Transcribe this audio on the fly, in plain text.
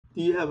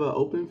Do you have an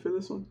open for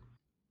this one?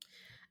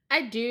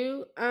 I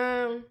do.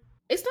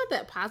 It's not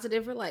that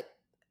positive or like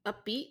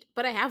upbeat,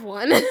 but I have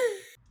one.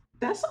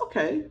 That's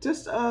okay.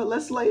 Just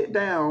let's lay it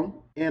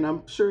down, and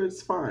I'm sure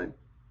it's fine.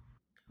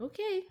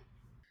 Okay.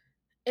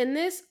 In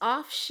this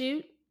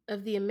offshoot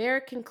of the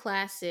American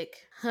classic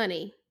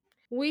Honey,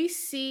 we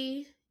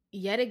see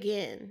yet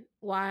again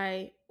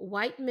why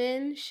white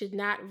men should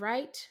not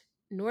write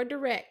nor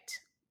direct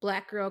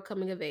black girl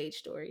coming of age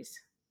stories.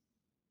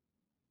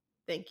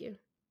 Thank you.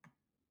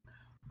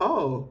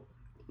 Oh,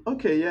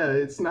 okay. Yeah,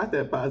 it's not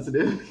that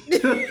positive.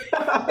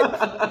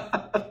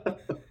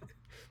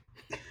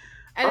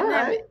 I All didn't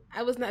have right. it.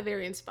 I was not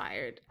very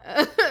inspired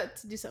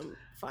to do something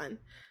fun.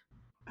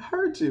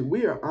 Heard you.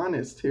 We are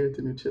honest here at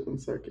the New Chitlin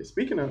Circus.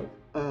 Speaking of,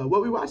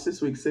 what we watched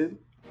this week, Sid?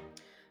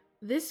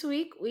 This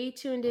week we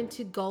tuned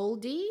into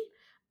Goldie,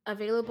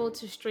 available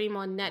to stream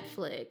on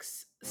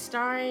Netflix,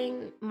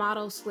 starring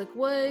model Slick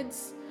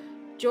Woods,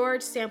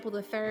 George Sample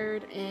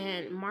III,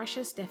 and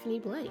Marsha Stephanie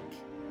Blake.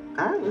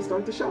 All right, let's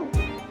start the show.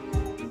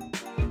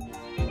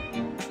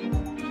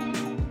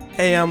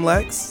 Hey, I'm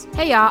Lex,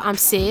 Hey y'all, I'm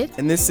Sid.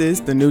 and this is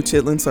the New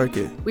Chitlin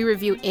Circuit. We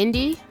review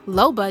indie,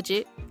 low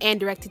budget, and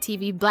direct to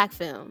TV black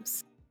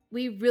films.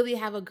 We really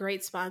have a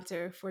great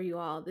sponsor for you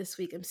all this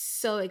week. I'm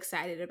so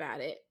excited about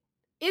it.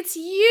 It's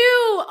you!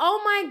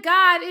 Oh my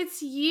God,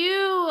 it's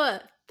you!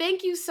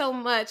 Thank you so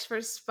much for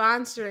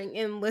sponsoring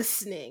and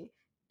listening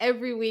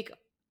every week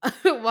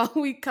while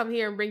we come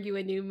here and bring you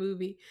a new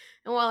movie.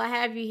 And while I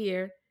have you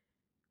here,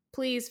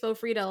 please feel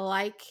free to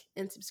like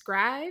and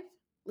subscribe,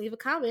 leave a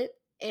comment,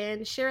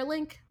 and share a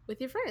link with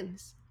your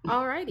friends.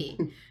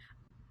 Alrighty.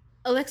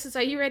 Alexis,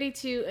 are you ready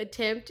to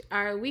attempt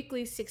our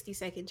weekly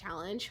 60-second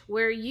challenge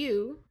where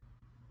you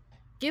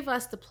give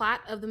us the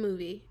plot of the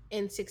movie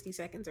in 60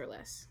 seconds or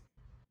less?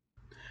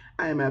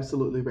 I am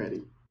absolutely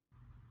ready.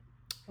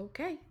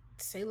 Okay,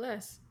 say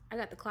less. I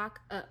got the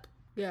clock up.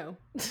 Go.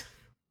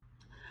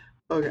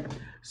 Okay,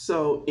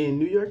 so in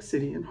New York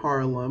City, in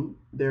Harlem,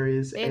 there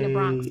is They in the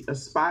Bronx. a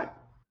spot.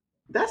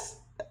 That's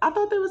I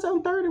thought they was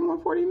on Third and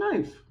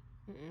 149th.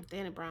 They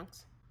in the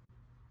Bronx.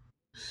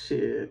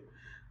 Shit.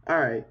 All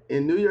right.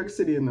 In New York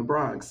City in the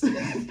Bronx,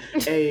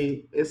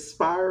 a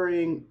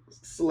aspiring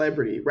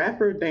celebrity,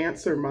 rapper,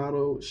 dancer,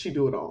 model, she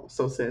do it all.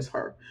 So says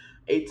her.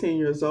 18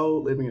 years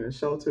old, living in a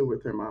shelter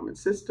with her mom and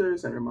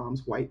sisters and her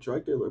mom's white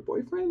drug dealer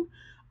boyfriend.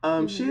 She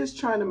Mm-hmm. is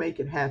trying to make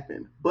it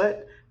happen,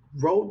 but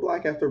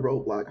roadblock after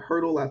roadblock,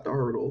 hurdle after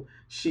hurdle,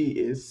 she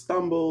is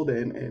stumbled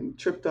and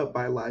tripped up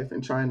by life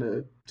and trying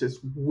to just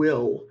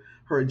will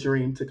her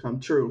dream to come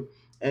true,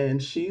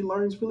 and she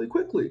learns really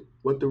quickly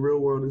what the real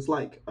world is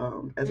like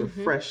as a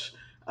Mm-hmm. fresh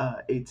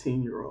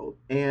 18-year-old.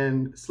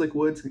 And Slick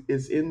Woods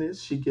is in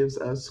this. She gives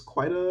us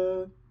quite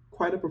a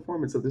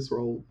performance of this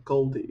role,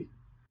 Goldie.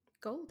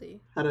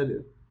 Goldie. How'd I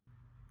do?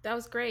 That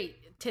was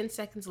great. 10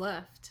 seconds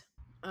left.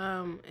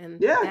 And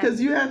Yeah, that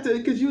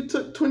because you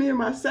took 20 of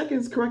my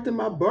seconds correcting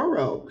my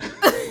burrow.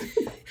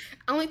 I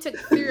only took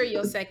 3 of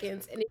your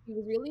seconds, and if you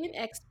was really an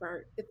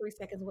expert, the 3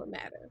 seconds would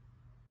matter.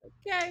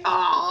 Okay.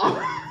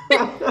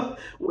 Oh,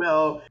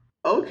 well,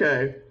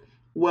 okay.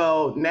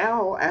 Well,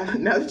 now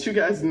now that you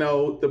guys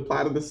know the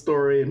plot of the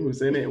story and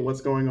who's in it and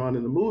what's going on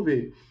in the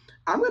movie,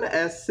 I'm going to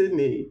ask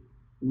Sydney,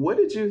 what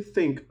did you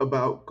think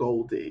about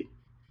Goldie?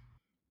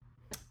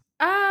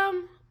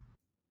 Um,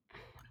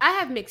 I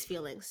have mixed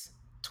feelings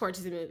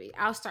towards the movie.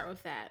 I'll start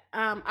with that.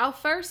 I'll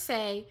first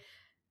say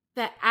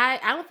that I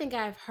don't think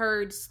I've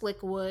heard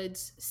Slick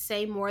Woods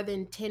say more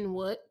than 10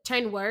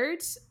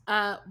 words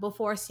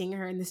before seeing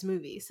her in this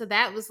movie. So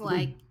that was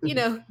like,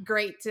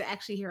 great to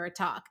actually hear her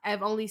talk.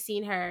 I've only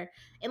seen her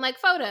in like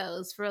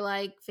photos for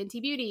like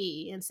Fenty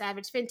Beauty and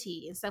Savage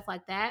Fenty and stuff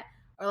like that,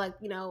 or like,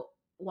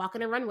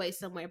 walking a runway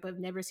somewhere, but I've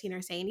never seen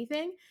her say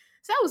anything.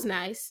 So that was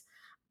nice.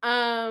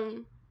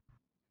 Um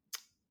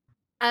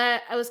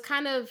I was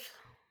kind of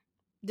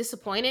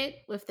disappointed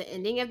with the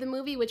ending of the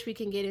movie, which we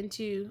can get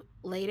into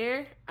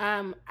later.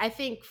 I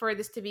think for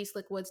this to be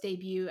Slick Wood's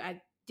debut,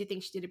 I did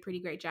think she did a pretty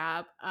great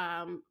job.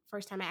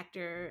 First time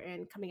actor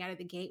and coming out of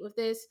the gate with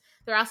this.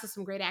 There are also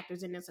some great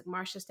actors in this, like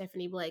Marsha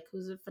Stephanie Blake,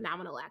 who's a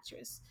phenomenal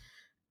actress.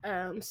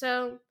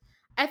 So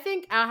I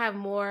think I'll have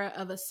more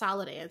of a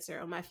solid answer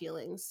on my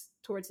feelings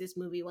towards this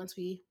movie once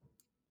we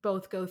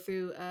both go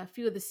through a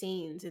few of the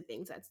scenes and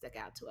things that stuck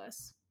out to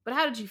us. But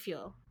how did you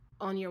feel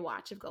on your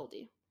watch of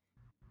Goldie?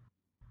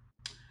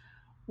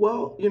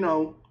 Well,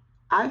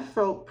 I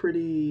felt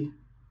pretty.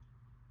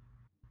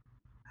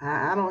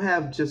 I don't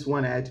have just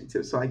one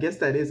adjective, so I guess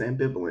that is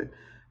ambivalent.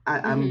 I,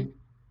 Mm-hmm. I'm.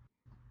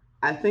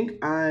 I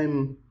think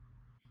I'm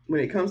when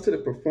it comes to the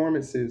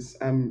performances,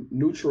 I'm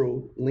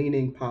neutral,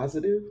 leaning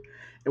positive,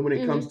 and when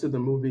it comes Mm-hmm. to the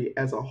movie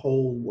as a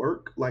whole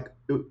work, like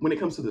when it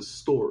comes to the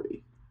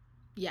story,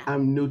 Yeah.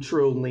 I'm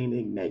neutral,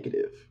 leaning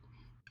negative.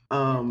 Yeah.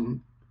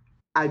 Um,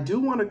 I do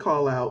want to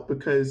call out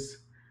because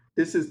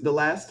this is the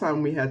last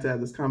time we had to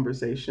have this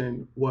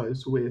conversation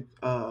was with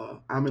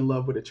I'm in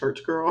love with a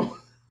church girl.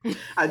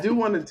 I do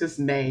want to just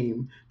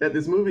name that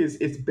this movie is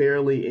it's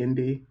barely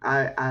indie.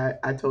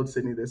 I told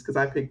Sydney this because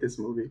I picked this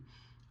movie.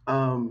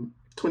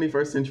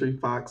 21st Century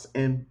Fox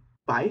and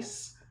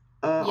Vice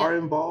are Yep.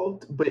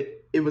 involved, but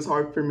it was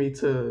hard for me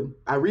to.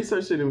 I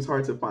researched it and it was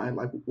hard to find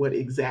like what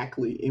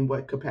exactly in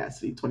what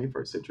capacity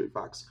 21st Century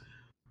Fox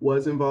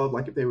was involved,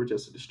 like if they were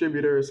just a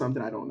distributor or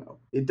something. I don't know.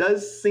 It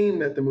does seem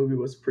that the movie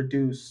was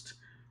produced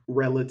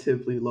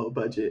relatively low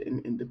budget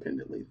and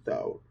independently,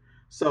 though.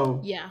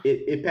 So Yeah.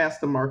 it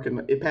passed the mark.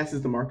 It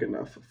passes the mark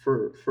enough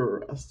for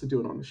us to do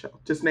it on the show.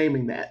 Just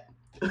naming that.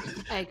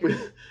 I agree.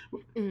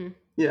 with, Mhm.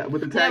 yeah,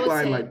 with the And I would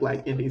tagline say, like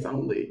 "Black Indies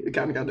Only," it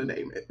kind of got to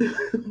name it.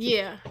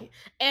 yeah.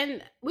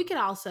 And we could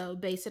also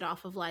base it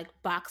off of like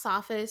box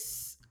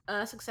office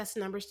success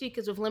numbers too,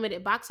 because with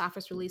limited box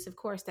office release, of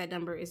course, that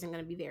number isn't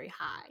going to be very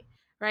high,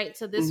 right?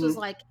 So this was hmm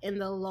like in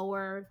the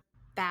lower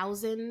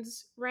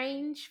thousands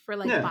range for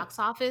like Yeah, box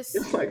office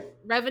it's like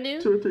revenue,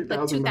 two or three like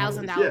two thousand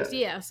thousand dollars. Yeah, dollars.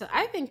 Yeah. So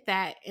I think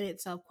that in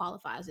itself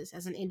qualifies this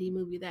as an indie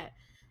movie that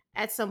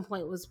at some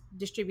point was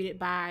distributed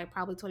by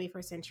probably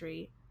 21st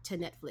Century to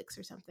Netflix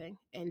or something,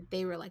 and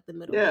they were like the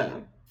yeah.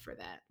 middleman for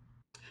that.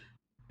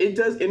 It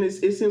does, and it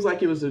seems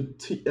like it was a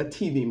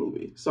TV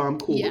movie, so I'm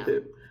cool with Yeah.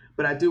 it.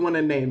 But I do want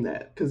to name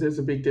that because there's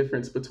a big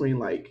difference between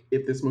like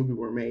if this movie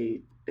were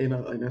made in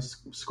a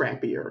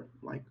scrappier,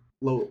 like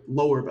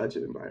lower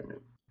budget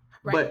environment.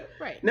 Right. But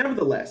Right.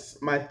 nevertheless,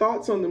 my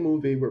thoughts on the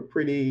movie were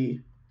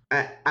pretty.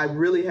 I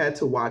really had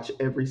to watch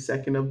every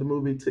second of the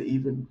movie to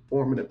even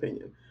form an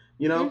opinion,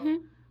 you know?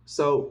 Mm-hmm.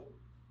 So,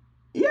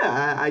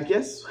 yeah, I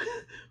guess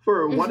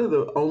for one of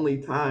the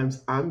only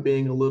times I'm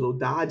being a little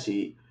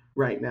dodgy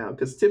right now,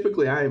 because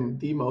typically I am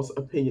the most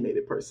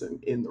opinionated person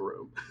in the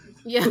room.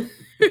 Yeah.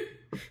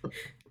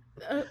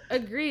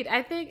 Agreed.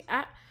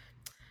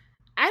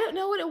 I don't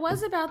know what it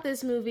was about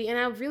this movie, and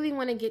I really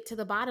want to get to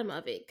the bottom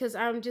of it because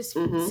I'm just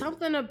hmm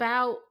something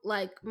about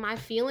like my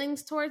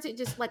feelings towards it.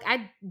 Just like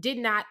I did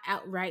not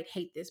outright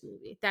hate this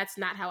movie. That's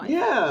not how I felt.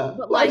 Yeah,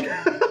 But like, like,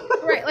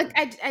 right, like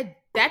I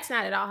that's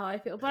not at all how I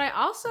feel. But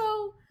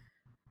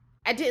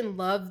I didn't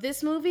love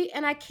this movie,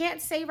 and I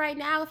can't say right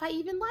now if I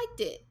even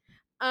liked it.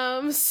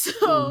 Mm.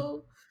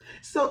 So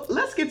So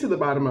let's get to the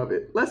bottom of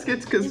it. Let's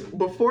get because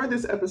before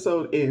this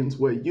episode ends,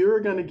 what you're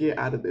gonna get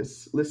out of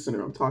this,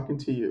 listener, I'm talking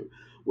to you.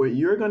 What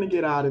you're gonna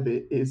get out of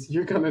it is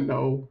you're gonna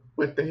know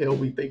what the hell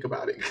we think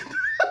about it,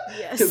 because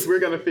yes, we're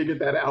gonna figure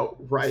that out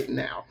right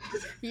now.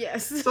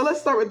 yes. So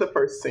let's start with the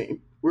first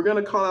scene. We're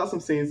gonna call out some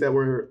scenes that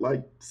were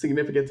like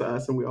significant to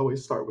us, and we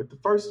always start with the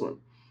first one.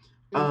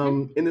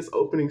 Hmm. In this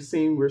opening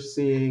scene, we're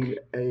seeing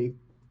a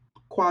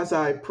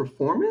quasi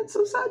performance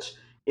of such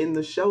in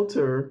the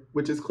shelter,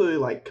 which is clearly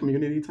like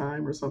community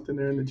time or something.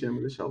 They're in the gym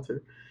of the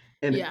shelter.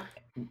 And Yeah.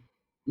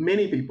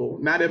 many people,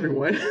 not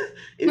everyone,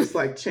 is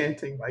like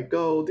chanting like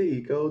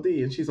Goldie,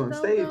 Goldie, and she's on Go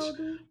stage,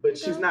 Goldie, but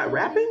she's go not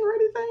rapping Goldie. or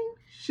anything.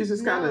 She's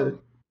just kind of No,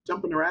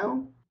 jumping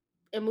around.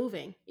 and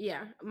moving.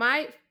 Yeah.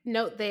 My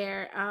note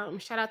there,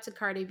 shout out to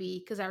Cardi B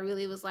because I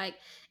really was like,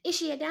 is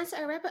she a dancer,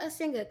 a rapper, a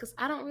singer? Because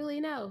I don't really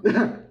know.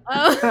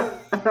 Uh,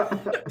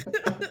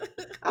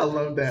 I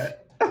love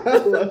that. I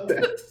love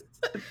that.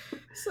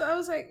 so I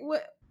was like,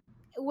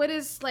 what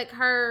is like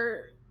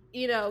her,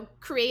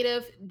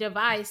 creative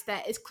device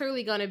that is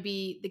clearly gonna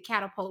be the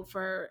catapult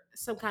for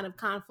some kind of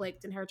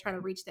conflict and her trying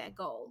to reach that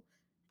goal?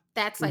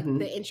 That's like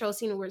the hmm intro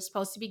scene we're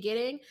supposed to be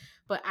getting.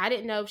 But I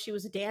didn't know if she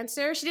was a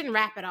dancer. She didn't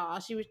rap at all.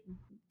 She was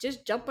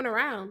just jumping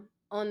around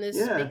on this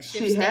Yeah, makeshift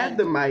she had stage.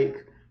 the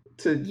mic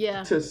to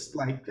Yeah. to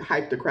like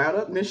hype the crowd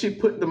up, and then she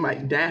put the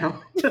mic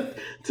down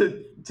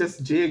to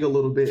just jig a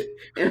little bit,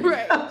 and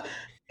Right.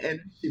 and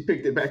she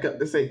picked it back up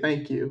to say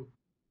thank you.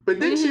 But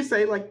didn't she Hmm.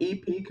 say like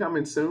EP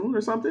coming soon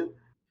or something?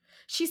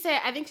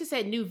 I think she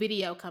said new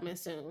video coming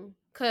soon.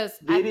 Cause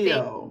I think,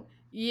 Video.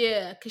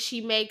 yeah, cause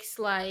she makes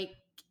like,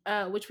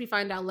 which we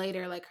find out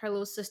later, like her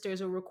little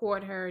sisters will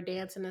record her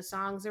dancing the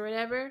songs or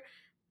whatever,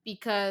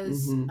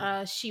 because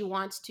hmm she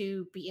wants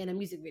to be in a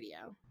music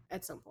video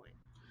at some point.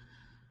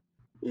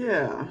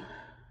 Yeah.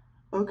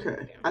 Okay.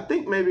 Yeah. I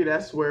think maybe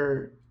that's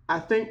where I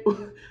think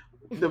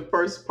the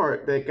first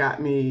part that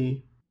got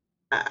me.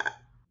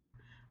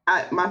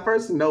 I, my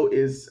first note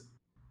is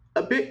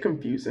a bit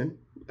confusing.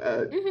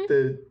 Uh, Hmm.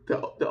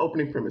 the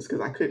opening premise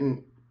because I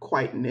couldn't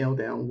quite nail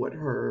down what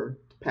her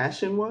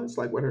passion was,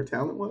 like what her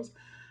talent was.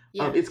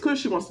 Yeah. It's clear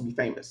she wants to be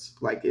famous,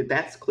 like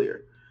that's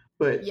clear.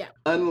 But Yeah.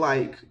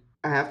 unlike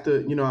I have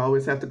to, I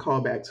always have to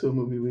call back to a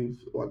movie we've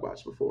like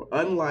watched before.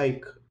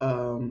 Unlike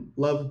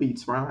Love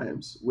Beats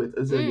Rhymes with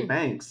Azealia Mm.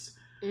 Banks,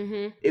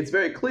 Hmm. it's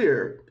very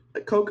clear.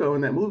 Coco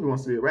in that movie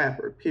wants to be a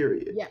rapper.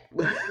 Period. Yeah.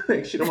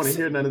 Like she don't want to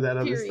hear none of that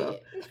other stuff.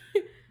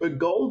 Period. But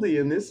Goldie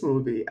in this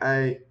movie,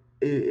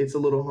 it's a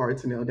little hard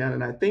to nail down,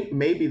 and I think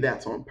maybe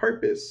that's on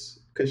purpose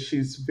because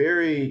she's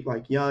very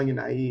like young and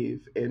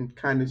naive and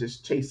kind of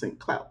just chasing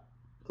clout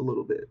a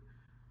little bit.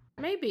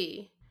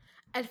 Maybe.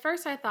 At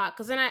first, I thought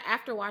because then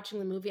after watching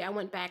the movie, I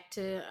went back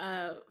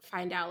to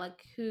find out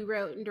like who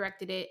wrote and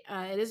directed it.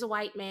 It is a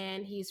white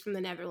man. He's from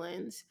the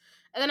Netherlands,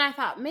 and then I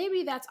thought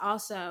maybe that's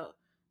also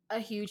a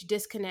huge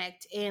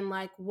disconnect in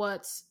like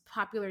what's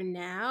popular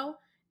now,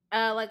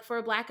 like for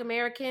Black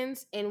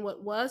Americans, and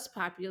what was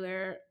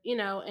popular, in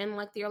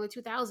like the early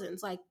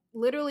 2000s. Like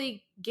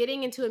literally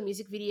getting into a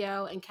music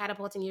video and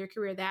catapulting your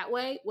career that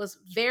way was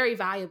very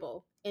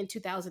valuable in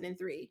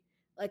 2003.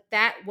 Like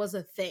that was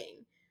a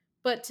thing.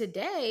 But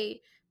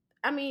today,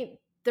 I mean,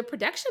 the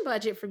production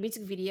budget for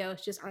music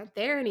videos just aren't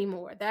there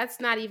anymore. That's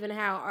not even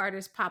how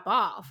artists pop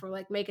off or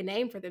like make a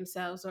name for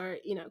themselves or,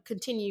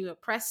 continue a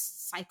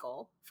press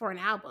cycle for an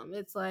album.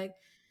 It's like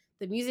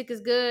the music is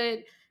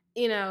good,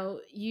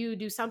 you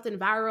do something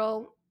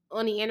viral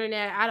on the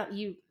internet. I don't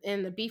you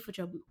in the beef with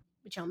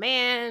your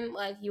man,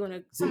 like you want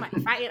to somebody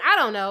fighting. I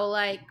don't know,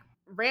 like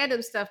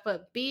random stuff,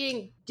 but being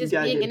You just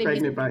gotta being get in a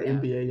music pregnant by video.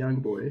 NBA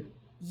YoungBoy.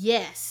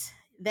 Yes,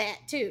 that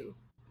too.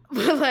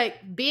 But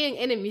like being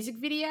in a music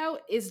video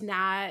is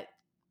not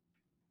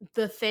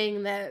the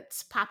thing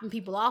that's popping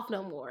people off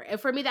no more. And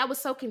for me, that was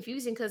so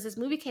confusing because this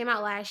movie came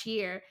out last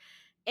year.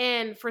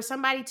 And for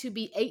somebody to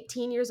be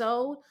 18 years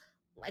old,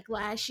 like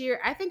last year,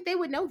 I think they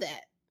would know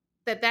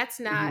that's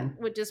not Hmm.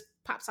 what just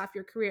pops off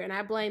your career. And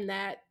I blame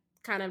that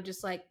kind of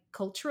just like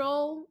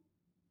cultural,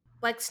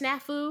 like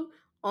snafu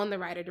on the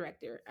writer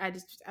director. I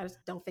just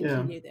don't think he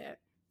Yeah, knew that.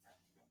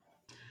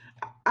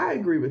 I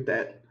agree with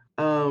that.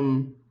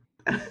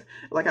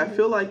 Like I Hmm.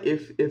 feel like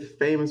if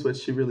fame is what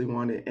she really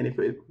wanted, and if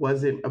it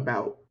wasn't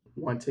about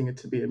wanting it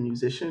to be a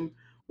musician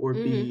or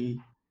Hmm.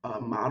 be a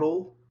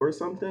model or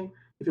something,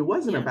 if it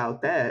wasn't Yeah.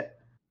 about that,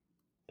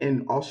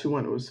 and all she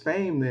wanted was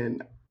fame, then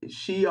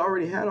she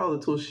already had all the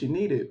tools she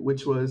needed,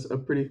 which was a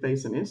pretty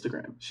face and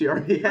Instagram. She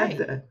already had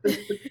Right. that.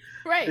 She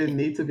Right. didn't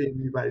need to be in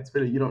anybody's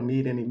video. You don't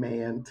need any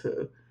man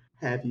to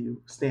have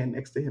you stand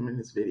next to him in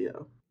his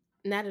video.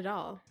 Not at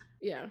all.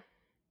 Yeah.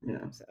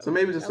 Yeah. So So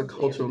maybe that just a was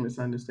weird. cultural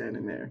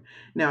misunderstanding there.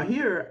 Now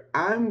here,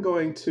 I'm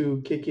going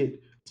to kick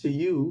it to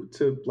you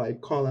to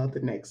like call out the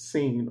next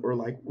scene or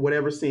like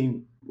whatever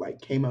scene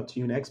like came up to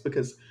you next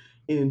because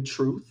in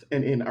truth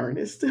and in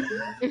earnest,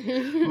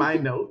 my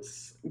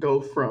notes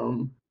go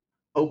from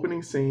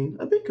opening scene,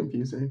 a bit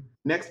confusing.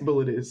 Next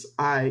bullet is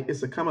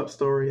it's a come up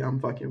story, I'm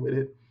fucking with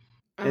it.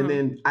 And Uh-huh.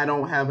 then I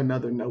don't have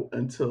another note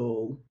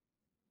until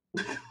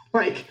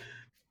like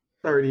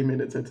 30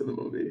 minutes into the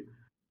movie.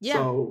 Yeah.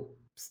 So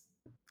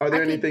are I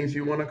there any could things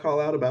you want to call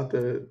out about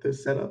the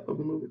setup of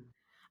the movie?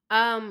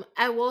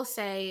 I will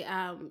say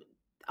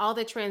all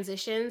the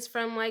transitions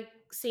from like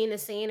scene to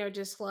scene are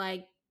just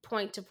like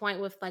point to point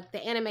with like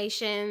the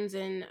animations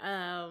and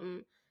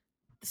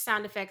the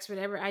sound effects,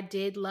 whatever. I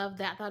did love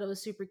that. I thought it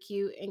was super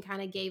cute and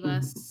kind of gave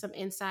us Mhm. some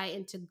insight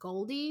into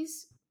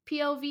Goldie's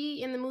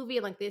POV in the movie.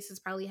 Like, this is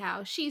probably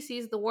how she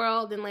sees the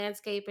world and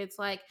landscape. It's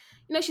like,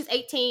 she's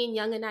 18,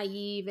 young and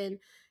naive, and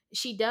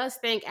she does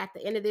think at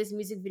the end of this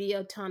music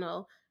video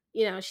tunnel,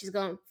 she's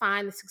going to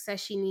find the success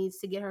she needs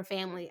to get her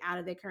family out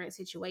of their current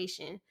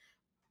situation.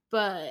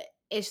 But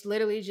it's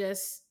literally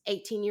just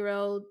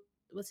 18-year-old,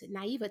 what's it,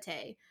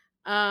 naivete.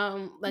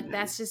 Like, Yeah.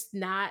 that's just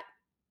not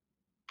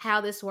how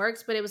this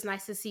works, but it was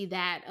nice to see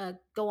that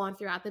go on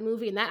throughout the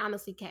movie, and that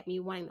honestly kept me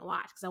wanting to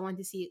watch because I wanted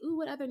to see, ooh,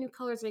 what other new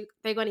colors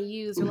they're going to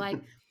use, or like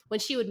when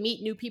she would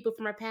meet new people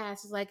from her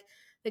past, it's like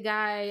the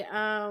guy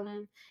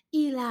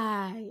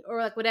Eli,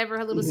 or like whatever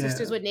her little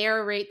sisters Yeah. would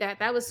narrate.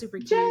 That was super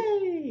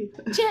cute.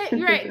 Jay.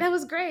 You're right, that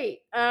was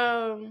great.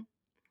 But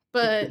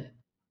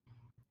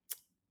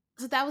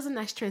so that was a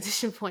nice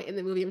transition point in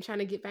the movie. I'm trying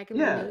to get back in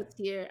my Yeah. notes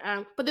here,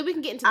 but then we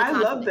can get into the I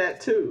love conflict.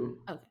 that too.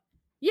 Okay.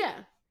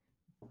 Yeah.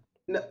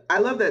 No, I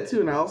love that too,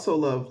 and I also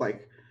love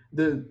like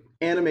the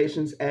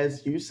animations,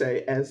 as you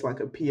say, as like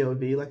a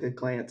POV, like a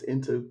glance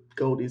into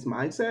Goldie's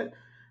mindset.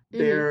 Hmm.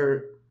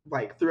 They're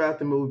like throughout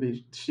the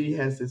movie, she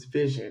has this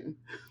vision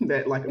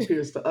that like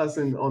appears to us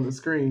on the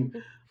screen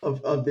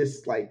of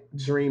this like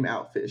dream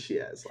outfit she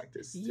has, like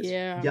this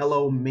Yeah.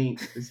 yellow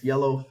mink, this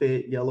yellow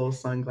fit, yellow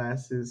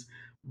sunglasses,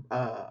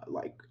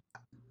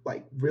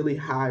 like really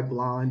high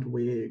blonde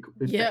wig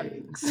with Yep.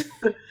 bangs.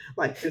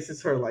 Like this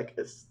is her like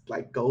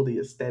Goldie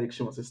aesthetic.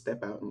 She wants to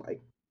step out and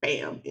like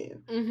bam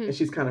in, Hmm. and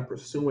she's kind of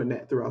pursuing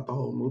that throughout the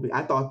whole movie.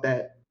 I thought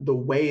that the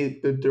way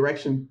the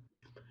direction,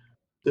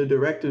 the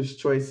director's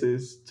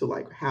choices to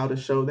like how to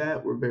show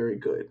that were very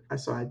good.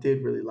 I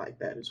did really like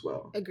that as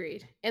well.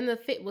 Agreed. And the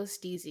fit was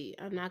steezy.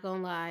 I'm not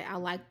gonna lie. I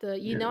like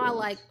Yeah, it I was.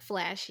 like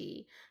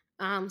flashy.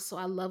 So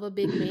I love a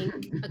big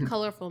mink, a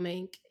colorful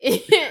mink.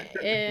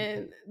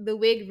 And the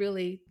wig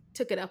really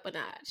took it up a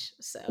notch.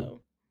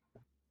 So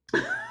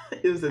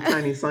It was the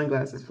tiny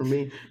sunglasses for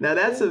me. Now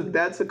that's a ooh.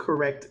 that's a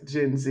correct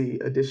Gen Z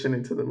addition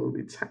into the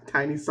movie.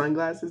 Tiny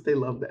sunglasses, they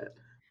love that.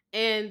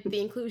 And the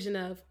inclusion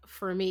of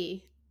for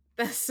me.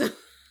 That's so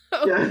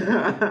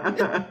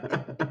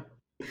Yeah.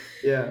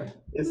 Yeah,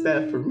 it's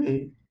that for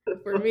me.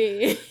 for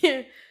me.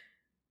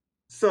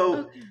 So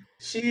Okay.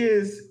 she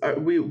is.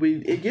 We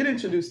get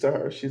introduced to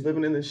her. She's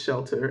living in this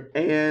shelter,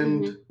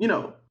 and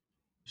Hmm.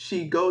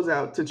 she goes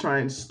out to try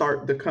and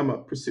start the come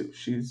up pursuit.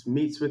 She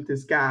meets with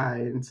this guy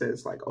and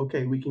says like,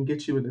 "Okay, we can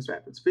get you in this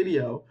Rapids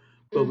video,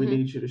 but we Hmm.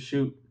 need you to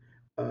shoot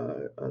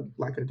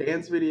like a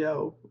dance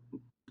video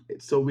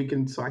so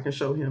I can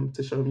show him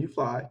you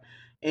fly. Yep.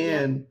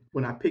 And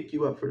when I pick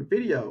you up for the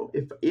video,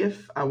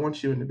 if I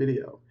want you in the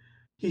video,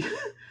 he,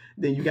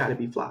 then you got to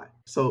be fly.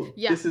 So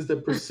Yeah. this is the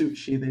pursuit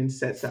she then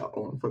sets out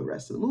on for the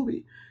rest of the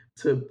movie,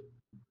 to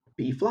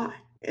be fly.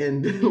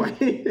 And Mhm.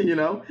 like, you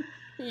know,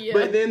 Yeah.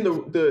 but then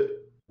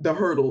the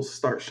hurdles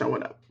start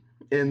showing up,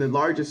 and the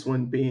largest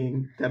one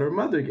being that her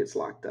mother gets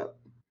locked up.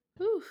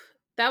 Whew.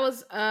 That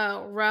was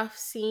a rough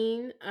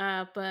scene.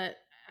 But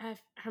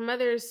her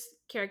mother's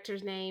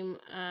character's name.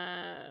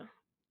 I'm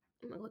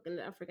looking.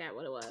 I forgot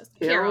what it was.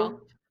 Carol.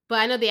 Carol, But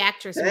I know the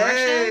actress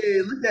Marsha.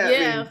 hey, look at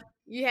Yeah, me.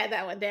 you had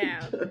that one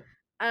down.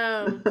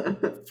 Um,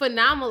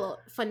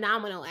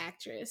 phenomenal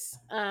actress.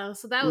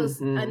 So that was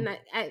a Hmm. ni-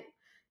 I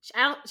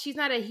don't. She's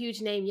not a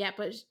huge name yet,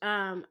 but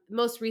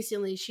most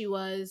recently she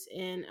was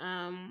in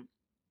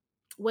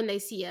When They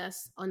See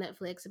Us on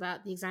Netflix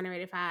about the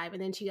Exonerated Five,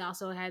 and then she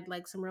also had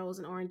like some roles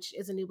in Orange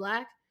Is the New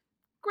Black.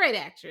 Great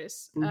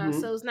actress. So it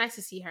Hmm. was nice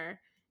to see her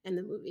in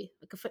the movie,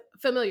 like a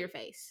familiar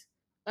face,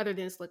 other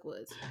than Slick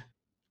Woods.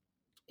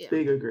 Yeah.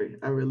 Big agree.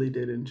 I really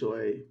did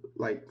enjoy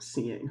like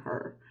seeing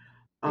her.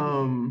 Hmm.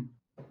 Um,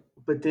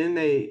 but then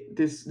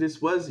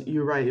this was,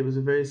 you're right, it was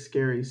a very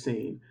scary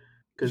scene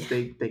because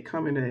Yeah. they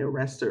come in and they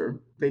arrest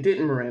her. They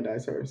didn't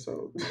Mirandize her,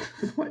 so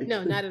like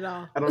No, not at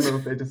all. I don't know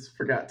if they just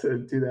forgot to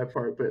do that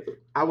part, but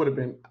I would have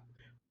been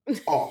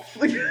off.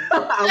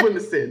 I wouldn't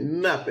have said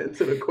nothing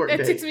to the court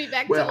That takes date. me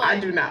back to Well, I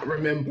like do not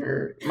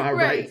remember my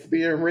right. rights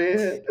being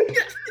read.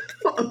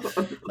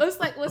 It's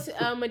like what's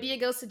Medea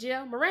goes to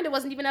jail. Miranda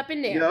wasn't even up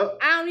in there. Yep.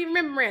 I don't even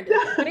remember Miranda.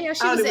 Where the hell I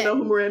she don't was even at? know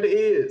who Miranda I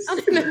is. don't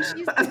even know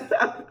she's.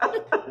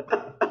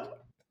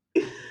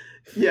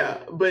 Yeah,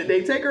 but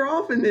they take her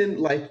off, and then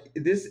like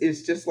this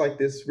is just like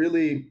this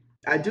really.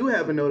 I do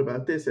have a note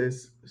about this.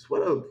 Is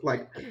what a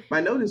like my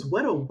note is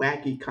what a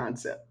wacky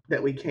concept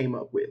that we came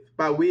up with.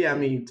 By we, I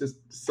mean just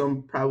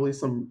some probably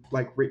some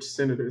like rich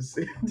senators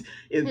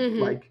in Hmm.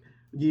 like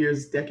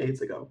years,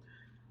 decades ago.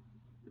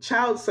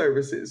 Child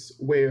services,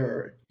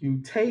 where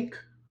you take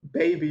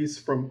babies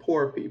from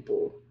poor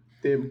people,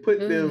 then put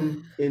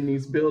them in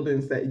these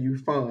buildings that you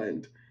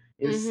fund,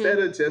 Hmm. instead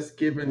of just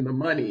giving the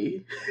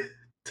money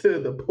to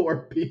the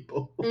poor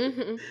people,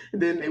 Hmm.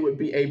 then they would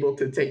be able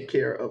to take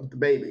care of the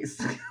babies.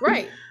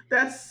 Right.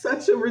 That's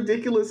such a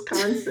ridiculous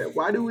concept.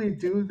 Why do we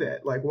do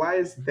that? Like, why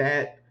is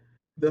that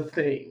the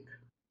thing?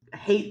 I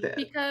hate that.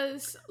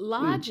 Because Mm.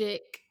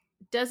 logic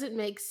doesn't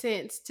make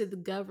sense to the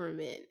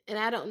government, and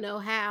I don't know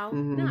how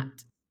not. Hmm.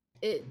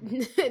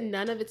 It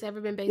none of it's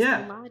ever been based on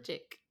Yeah,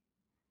 logic.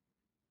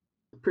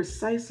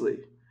 precisely.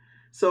 Mm-hmm.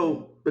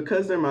 So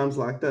because their mom's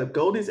locked up,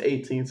 Goldie's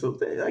 18, so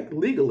they, like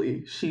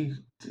legally she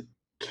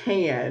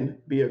can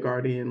be a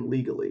guardian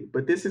legally,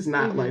 but this is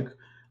not Mm-hmm.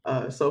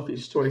 like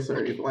Sophie's Choice or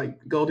anything.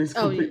 Like Goldie's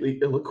Oh yeah, completely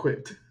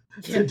ill-equipped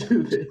to yeah.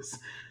 do this.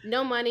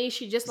 No money.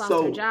 She just lost her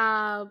So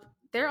job.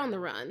 They're on the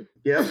run.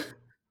 yep,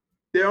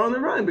 they're on the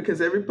run because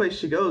every place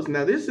she goes.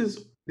 Now this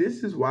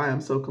is why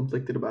I'm so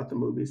conflicted about the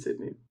movie,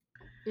 Sydney,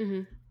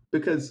 Hmm.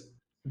 because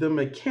the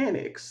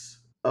mechanics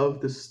of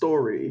the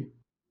story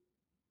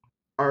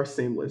are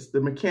seamless.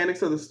 The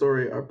mechanics of the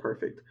story are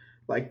perfect.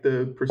 Like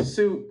the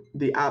pursuit,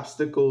 the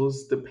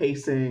obstacles, the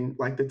pacing,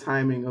 like the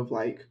timing of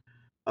like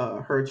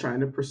her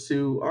trying to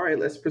pursue. All right,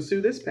 let's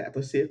pursue this path.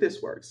 Let's see if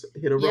this works.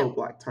 Hit a Yep.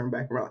 roadblock, turn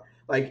back around.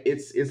 Like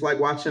it's like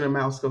watching a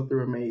mouse go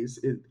through a maze,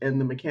 and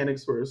the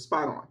mechanics were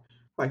spot on.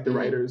 Like the Hmm.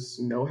 writers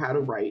know how to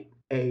write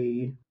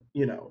a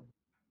you know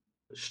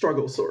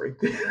struggle story,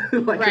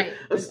 like Right.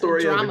 a A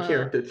story of a drama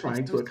character of trying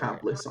to some sort.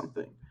 accomplish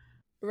something.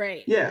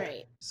 Right. Yeah.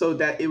 Right. So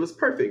that it was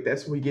perfect.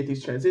 That's when we get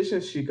these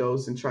transitions. She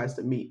goes and tries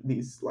to meet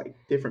these like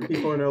different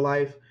people in her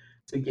life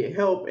to get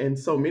help. And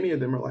so many of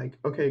them are like,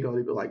 okay,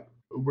 Goldie, but like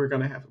we're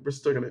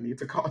still gonna need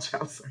to call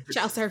child Child services.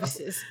 So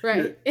services. you're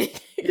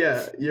Right.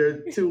 yeah, your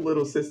two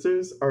little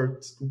sisters are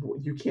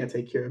you can't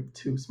take care of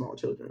two small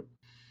children.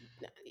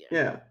 Yeah.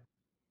 Yeah.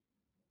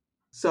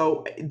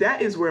 So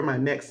that is where my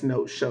next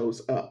note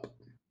shows up.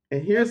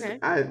 And here's Okay.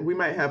 I we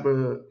might have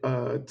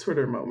a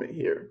Twitter moment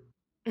here.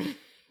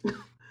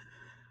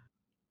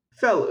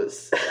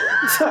 Fellas.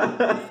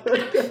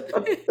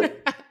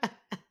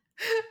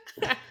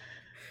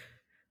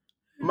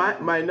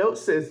 My note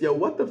says, "Yo,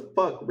 what the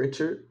fuck,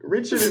 Richard?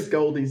 Richard is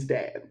Goldie's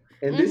dad,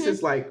 and this Hmm.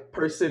 is like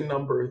person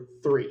number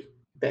 3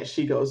 that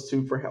she goes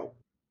to for help,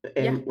 Yeah.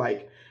 and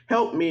like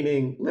help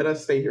meaning let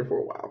us stay here for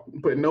a while,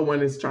 but no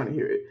one is trying to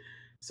hear it.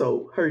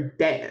 So her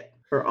dad,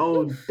 her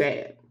own Oof.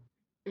 dad,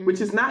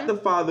 which is not Hmm. the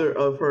father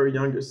of her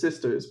younger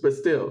sisters, but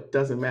still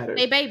doesn't They matter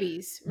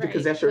babies. because Right. Way to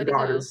go.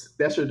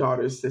 that's your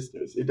daughter's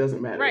sisters. It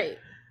doesn't matter. Right.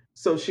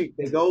 So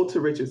they go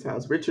to Richard's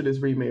house. Richard is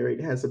remarried,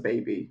 has a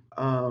baby,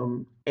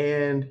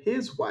 and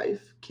his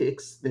wife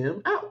kicks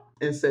them out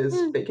and says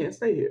Mm. they can't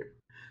stay here.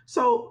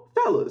 So,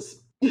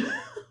 fellas,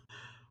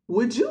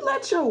 would you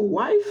let your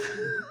wife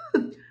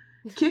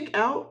kick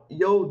out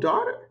your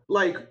daughter?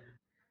 Like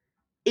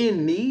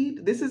in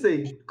need? This is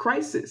a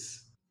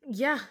crisis.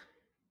 Yeah.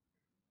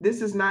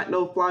 This is not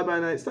no fly by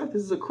night stuff.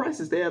 This is a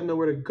crisis. They have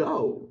nowhere to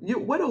go.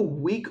 What a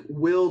weak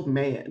willed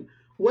man.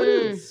 What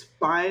a Mm.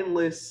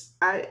 spineless.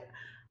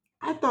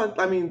 I thought.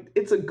 I mean,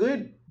 it's a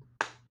good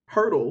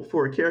hurdle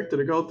for a character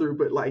to go through,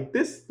 but like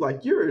this,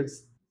 like you're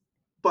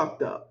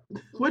fucked up.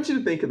 What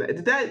you think of that?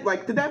 Did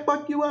that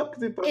fuck you up?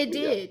 Because it fucked It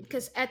me up. did,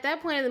 because at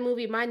that point in the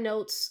movie, my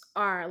notes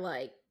are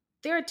like,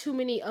 there are too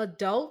many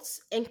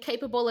adults and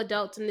capable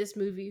adults in this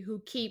movie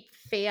who keep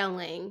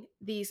failing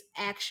these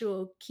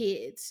actual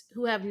kids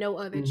who have no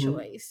other Mm-hmm.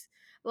 choice.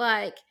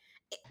 Like,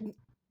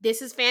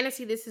 this is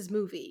fantasy, this is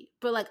movie,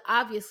 but like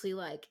obviously,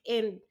 like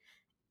in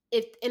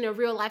a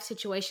real life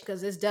situation,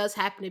 because this does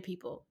happen to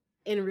people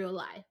in real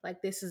life.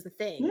 Like, this is the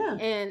thing, Yeah.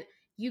 and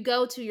you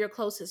go to your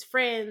closest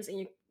friends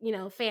and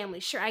your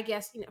family. Sure, I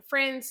guess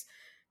friends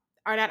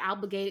are not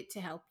obligated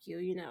to help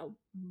you,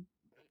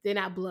 they're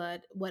not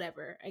blood,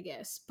 whatever, I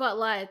guess. But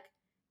like,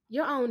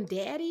 your own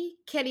daddy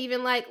can't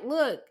even like,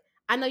 look,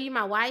 I know you're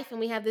my wife and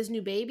we have this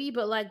new baby,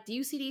 but like, do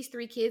you see these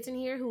three kids in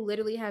here who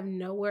literally have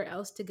nowhere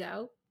else to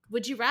go?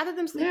 Would you rather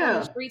them sleep on the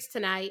Yeah. streets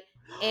tonight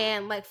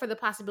and like for the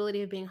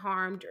possibility of being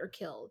harmed or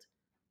killed?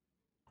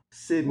 What?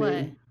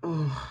 Sydney.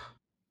 Oh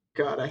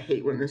God, I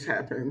hate when this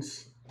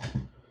happens.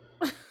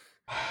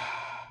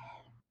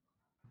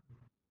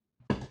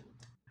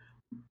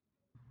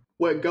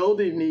 What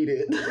Goldie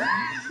needed.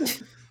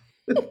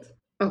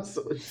 I'm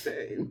so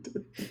ashamed.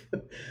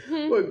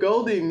 Hmm. What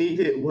Goldie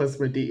needed was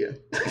Medea.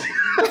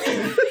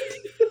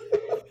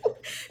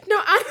 No,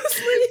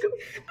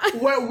 honestly,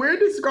 What we're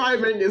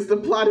describing is the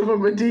plot of a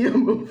Medea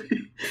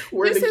movie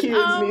where this the is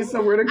kids need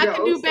somewhere to I can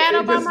go, do so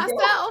battle they by just go.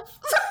 myself.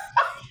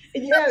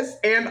 Yes,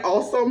 and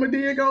also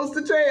Medea goes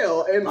to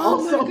jail, and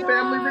Oh my also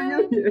family god.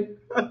 reunion.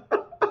 Look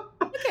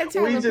at We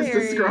Tyler just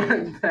Perry.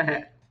 described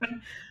that.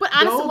 But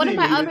honestly, one of Goldie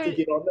my needed to other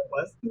get on the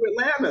bus to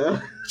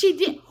Atlanta. she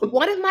did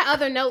one of my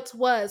other notes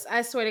was,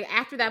 I sort of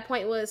after that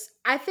point was,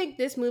 I think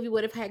this movie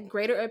would have had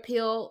greater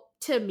appeal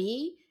to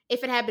me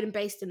if it had been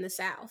based in the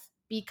South,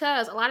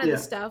 because a lot of the Yeah.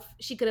 stuff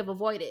she could have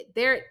avoided.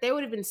 There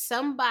would have been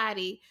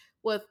somebody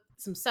with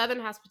some Southern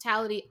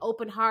hospitality,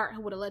 open heart,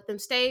 who would have let them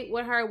stay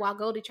with her while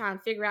Goldie trying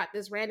to figure out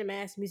this random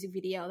ass music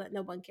video that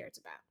no one cares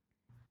about.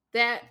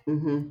 That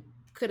Hmm.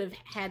 could have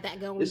had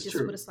that going. We It's just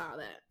would true. have saw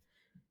that.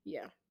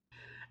 Yeah.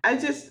 I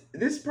just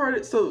this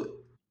part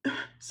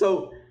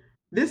so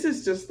this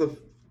is just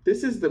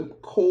the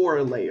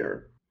core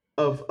layer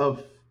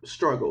of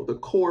struggle, the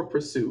core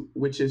pursuit,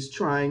 which is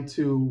trying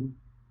to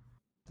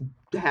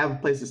have a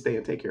place to stay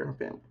and take care of her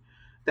family.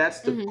 That's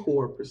the Hmm.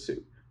 core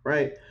pursuit,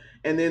 right?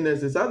 And then there's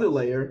this other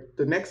layer,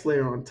 the next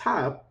layer on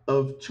top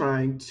of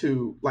trying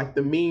to like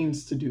the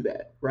means to do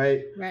that,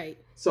 right? Right.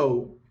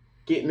 So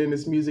getting in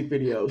this music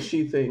video,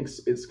 she thinks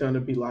it's gonna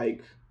be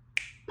like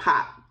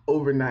pop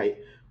overnight,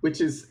 which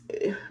is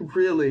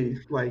really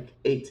like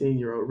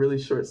 18-year-old,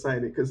 really short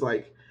sighted. Because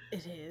like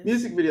It is.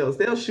 music videos,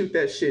 they'll shoot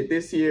that shit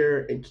this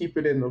year and keep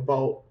it in the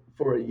vault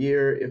for a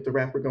year if the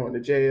rapper going to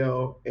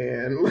jail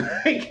and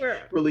like Bruh.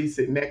 release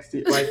it next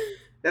year. Like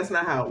that's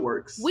not how it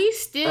works. We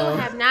still Uh,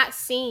 have not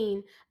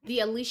seen the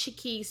Alicia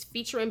Keys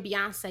featuring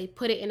Beyonce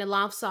put it in a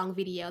love song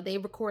video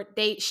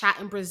they shot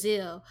in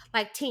Brazil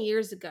like 10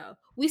 years ago.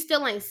 We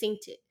still ain't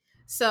synced it.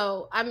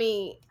 So, I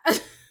mean,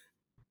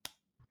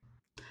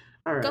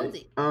 all right.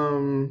 Goldie.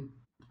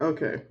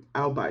 Okay.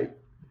 I'll bite.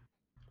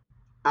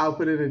 I'll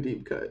put in a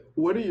deep cut.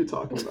 What are you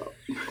talking about?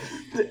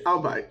 I'll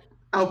bite.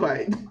 I'll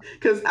bite.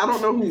 Because I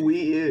don't know who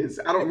we is.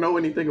 I don't know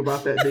anything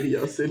about that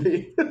video,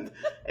 Sydney.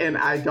 And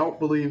I don't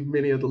believe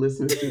many of the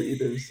listeners do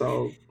either.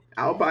 So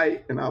I'll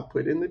bite and I'll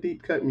put in the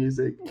deep cut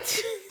music.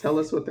 Tell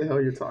us what the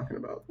hell you're talking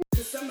about.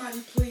 Somebody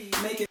please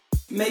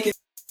make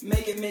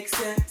it make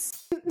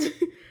sense.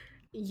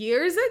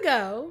 Years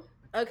ago,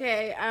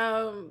 okay,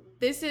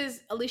 this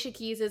is Alicia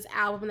Keys'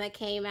 album that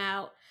came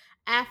out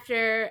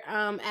after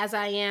As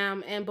I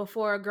Am and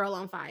before Girl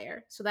on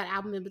Fire. So that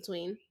album in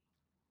between.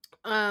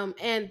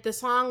 And the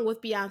song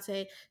with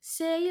Beyonce,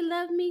 say you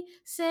love me,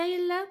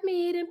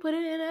 then put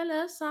it in a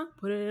love song,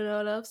 put it in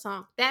a love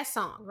song. That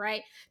song,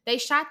 right? They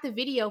shot the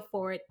video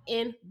for it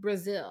in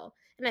Brazil.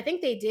 And I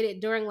think they did it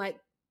during like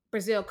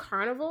Brazil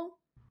Carnival.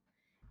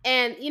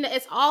 And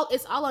it's all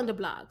on the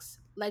blogs.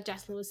 Like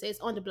Jocelyn would say, it's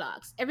on the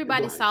blogs. The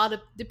Everybody saw blogs.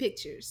 the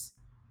pictures.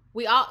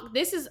 We all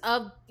this is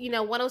of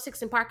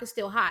 106 and Park is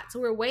still hot. So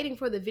we're waiting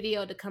for the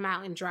video to come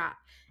out and drop.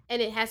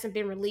 And it hasn't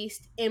been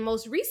released. And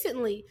most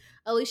recently,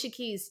 Alicia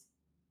Keys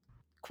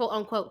quote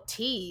unquote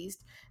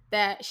teased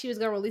that she was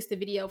gonna release the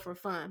video for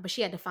fun, but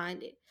she had to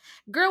find it.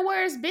 Girl,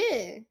 where it's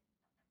been?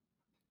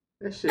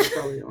 That shit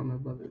probably on the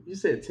mother. You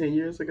said 10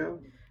 years ago?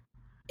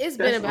 It's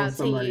been That's on about 10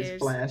 somebody's years.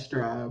 flash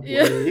drive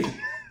Yeah. way.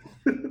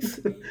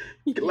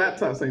 Yeah.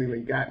 Laptops ain't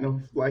even got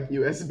no like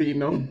USB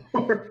no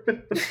more.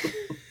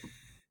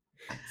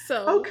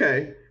 So,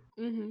 Okay.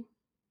 mhm.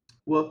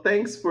 Well,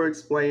 thanks for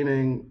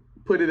explaining.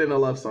 Put it in a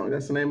love song.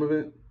 That's the name of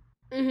it.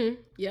 Mhm.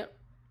 Yep.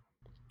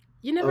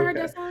 You never heard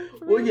Okay. that song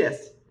for Well, real?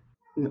 yes.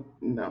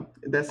 No,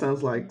 that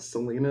sounds like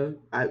Selena.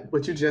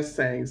 What you just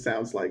saying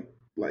sounds like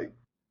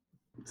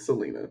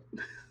Selena.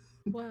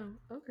 Wow.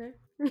 Okay.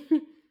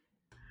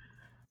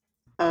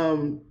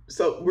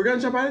 So we're gonna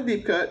jump out of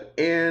deep cut,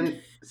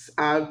 and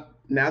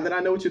now that I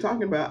know what you're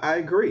talking about, I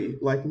agree.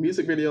 Like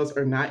music videos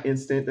are not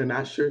instant; they're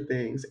not sure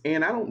things,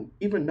 and I don't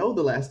even know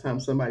the last time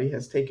somebody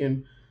has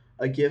taken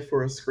a GIF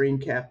or a screen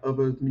cap of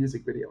a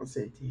music video and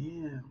say,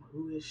 "Damn,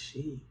 who is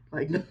she?"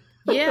 Like, no,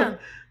 Yeah.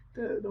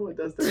 no one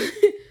does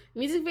that.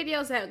 Music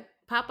videos that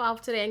pop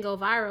off today and go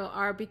viral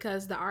are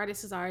because the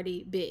artist is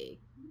already big.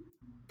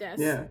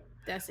 That's Yeah.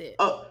 that's it.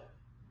 Oh,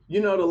 you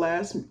know the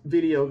last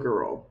video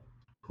girl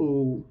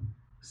who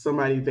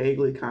somebody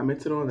vaguely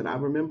commented on that I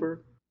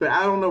remember, but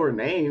I don't know her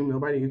name.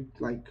 Nobody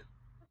like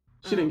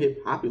she didn't Oh.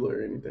 get popular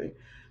or anything.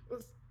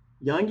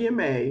 Young and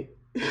May,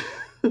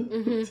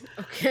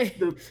 Okay.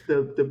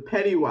 the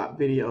Petty Wap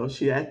video.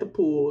 She at the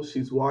pool.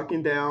 She's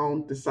walking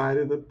down the side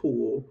of the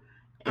pool,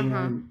 Uh-huh.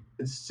 and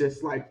it's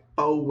just like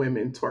faux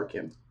women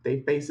twerking.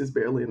 They faces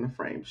barely in the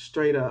frame.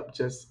 Straight up,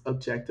 just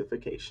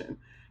objectification.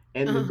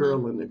 And the Uh-huh.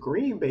 girl in the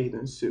green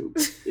bathing suit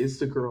is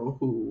the girl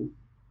who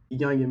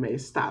Young and May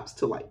stops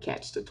to like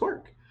catch the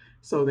twerk.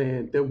 So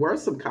then there were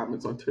some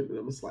comments on Twitter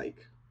that was like,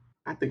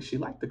 I think she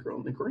liked the girl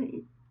in the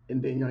green.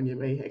 And then Young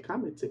May had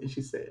commented and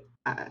she said,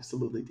 I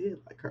absolutely did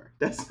like her.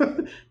 That's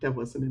that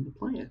wasn't in the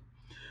plan.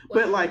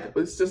 But Wow. like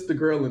it's just the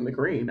girl in the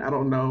green. I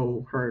don't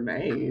know her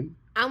name.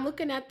 I'm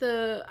looking at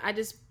I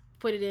just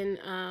put it in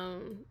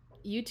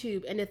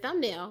YouTube, and the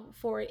thumbnail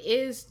for it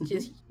is Hmm.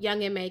 just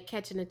Young and May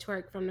catching a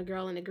twerk from the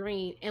girl in the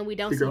green, and we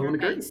don't The see girl in her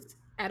the face green.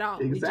 at all.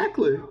 We just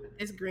Exactly.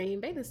 this green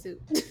bathing suit.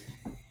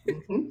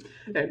 Hmm.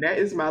 And that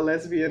is my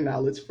lesbian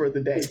knowledge for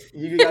the day.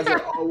 You guys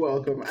are all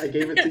welcome. I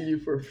gave it to you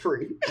for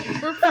free.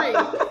 For free.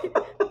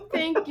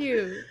 Thank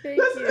you.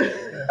 Thank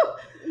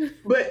you.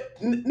 But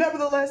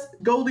nevertheless,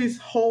 Goldie's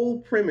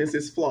whole premise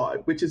is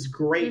flawed, which is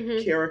great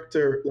Mhm.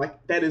 character.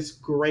 Like that is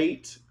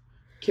great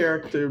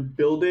character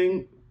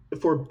building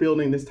for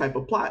building this type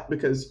of plot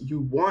because you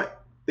want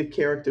the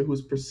character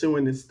who's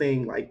pursuing this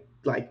thing, like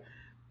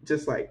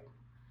just like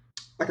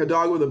a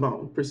dog with a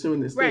bone pursuing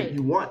this thing. Right.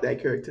 You want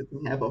that character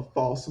to have a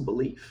false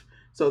belief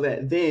so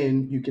that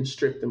then you can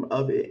strip them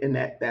of it, and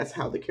that's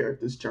how the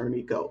character's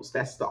journey goes.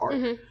 That's the arc.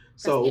 Mhm. That's yeah,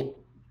 So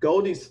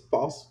Goldie's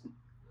false,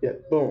 yeah,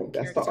 boom,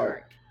 that's the character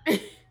arc. arc.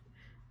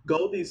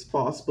 Goldie's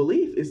false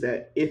belief is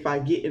that if I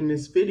get in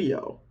this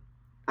video,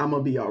 I'm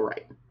gonna be all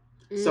right.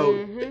 So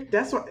Mhm.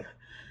 that's what.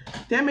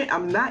 Damn it,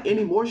 I'm not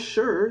any more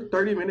sure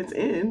 30 minutes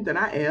in than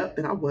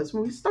I was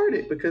when we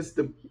started because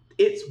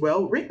it's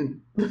well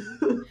written.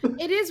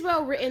 It is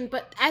well written,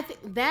 but I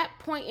think that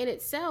point in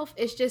itself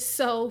is just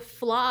so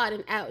flawed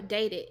and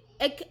outdated.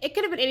 It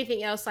could have been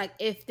anything else. Like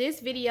if this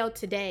video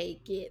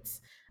today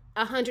gets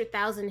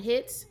 100,000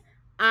 hits,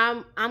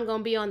 I'm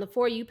gonna be on the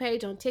For You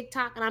page on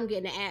TikTok, and I'm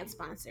getting an ad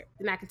sponsor,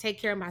 and I can take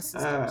care of my uh,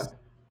 sisters.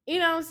 You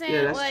know what I'm yeah,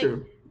 saying? that's Like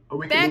true. Or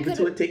we can that move could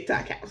into have a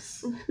TikTok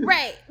house.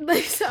 right,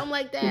 like something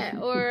like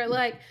that, or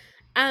like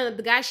I don't know,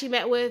 the guy she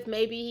met with,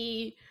 maybe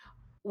he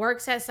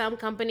works at some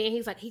company and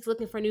he's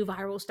looking for new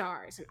viral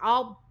stars, and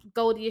all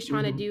Goldie is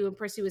trying to Hmm. do and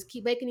pursue is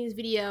keep making these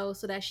videos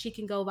so that she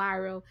can go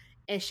viral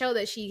and show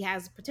that she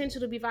has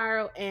potential to be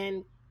viral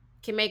and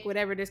can make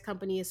whatever this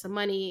company is some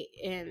money,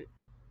 and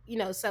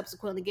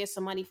subsequently get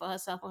some money for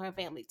herself and her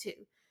family too.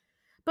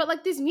 But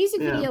like this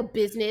music Yeah. video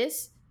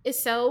business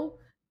is so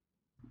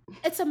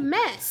it's a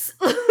mess.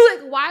 Like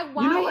You why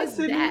know what, is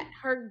that Sydney?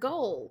 her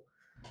goal?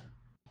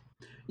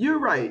 You're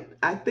right.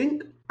 I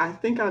think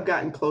I've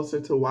gotten closer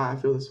to why I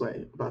feel this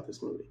way about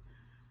this movie.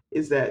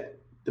 Is that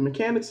the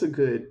mechanics are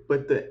good,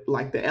 but the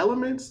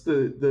elements,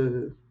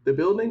 the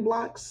building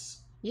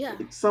blocks, Yeah.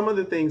 some of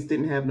the things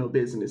didn't have no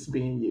business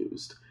being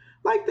used.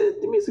 Like the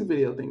music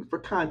video thing for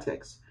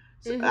context.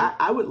 So Mm-hmm.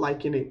 I would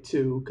liken it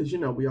to because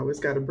we always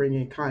got to bring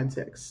in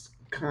context.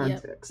 Yep.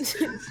 Context.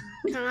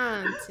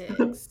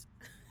 Context.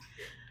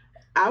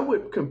 I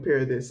would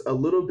compare this a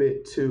little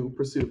bit to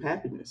Pursuit of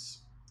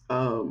Happiness,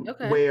 Okay.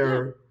 Yeah.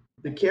 where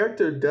the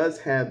character does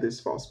have this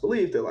false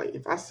belief that, like,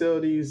 if I sell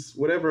these,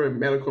 whatever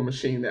medical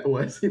machine that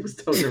was he was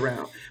toting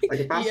around, like,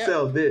 if I Yep.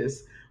 sell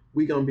this,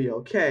 we gonna be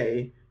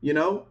okay, you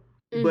know?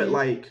 But, Mm-hmm.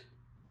 like,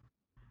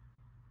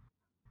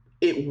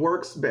 it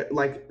works,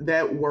 like,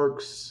 that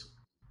works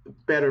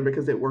better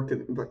because it worked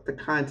in like, the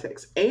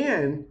context.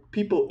 And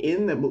people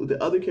in the movie,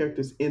 the other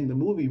characters in the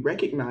movie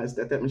recognize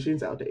that that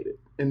machine's outdated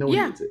and no one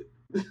Yeah. needs it.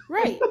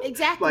 Right. Like,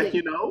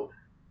 Exactly.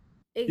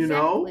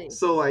 Exactly.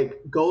 So like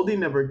Goldie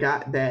never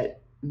got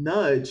that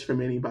nudge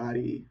from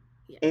anybody,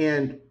 Yeah.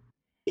 and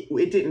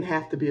it didn't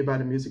have to be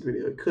about a music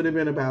video. It could have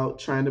been about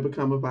trying to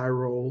become a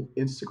viral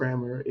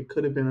Instagrammer. Mm-hmm. It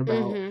could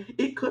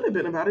have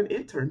been about an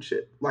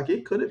internship. Like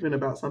it could have been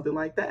about something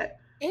like that.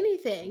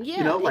 Anything.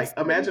 Yeah. Like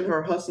imagine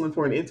her hustling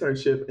for an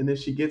internship and then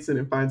she gets it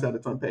and finds out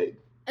it's unpaid.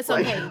 It's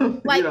Like unpaid.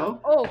 you Like, know,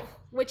 oh,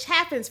 which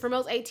happens for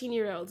most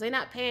 18-year-olds. They're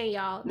not paying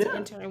y'all to yeah.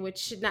 intern, which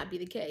should not be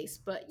the case.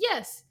 But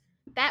yes,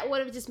 that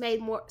would have just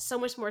made so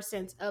much more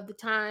sense of the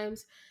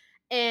times.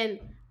 And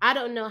I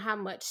don't know how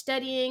much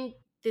studying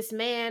this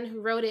man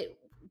who wrote it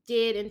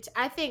did. And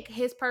I think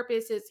his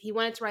purpose is he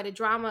wanted to write a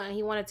drama and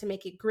he wanted to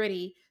make it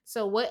gritty.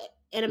 So what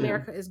in Yeah.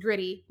 America is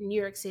gritty? New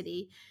York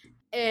City.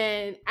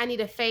 And I need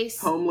a face,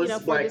 Homeless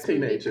for black this movie.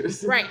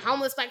 teenagers. Right.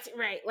 Homeless black,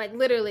 right. Like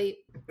literally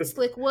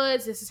Slick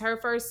Woods. This is her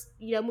first,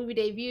 movie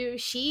debut.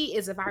 She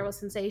is a viral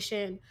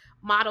sensation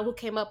model who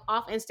came up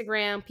off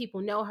Instagram.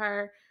 People know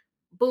her.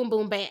 Boom,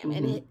 boom, bam.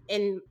 Hmm.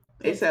 And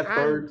because ASAP I'm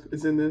Ferg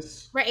is in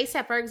this. right.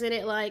 ASAP Ferg's in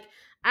it. Like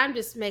I'm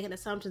just making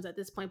assumptions at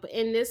this point, but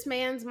in this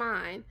man's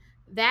mind,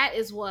 that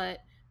is what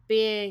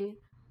being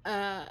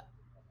a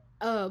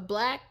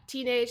black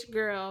teenage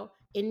girl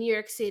in New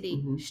York City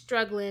Hmm.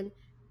 struggling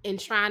and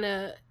trying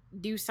to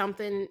do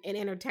something in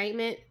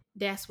entertainment.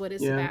 That's what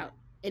it's Yeah. about.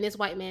 And this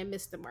white man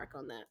missed the mark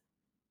on that.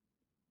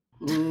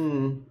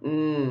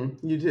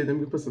 You did. Let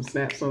me put some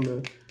snaps on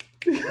the.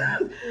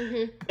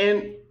 Mm-hmm.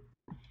 And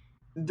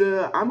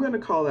I'm gonna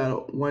call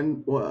out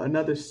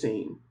another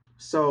scene.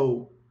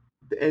 So,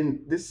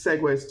 and this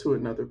segues to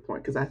another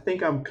point because I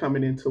think I'm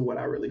coming into what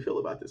I really feel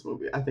about this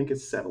movie. I think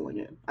it's settling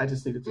in. I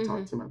just needed to Mm-hmm.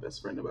 talk to my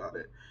best friend about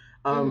it,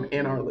 and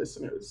Mm-hmm. our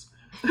listeners.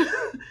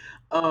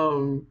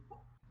 um,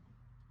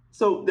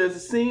 so there's a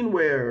scene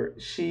where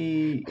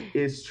she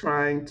is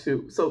trying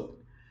to. So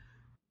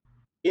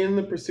in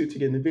the pursuit to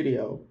get in the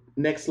video,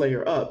 next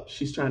layer up,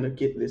 she's trying to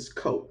get this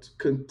coat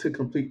to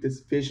complete this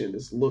vision,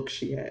 this look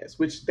she has,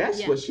 which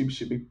that's Yeah. what she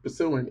should be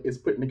pursuing is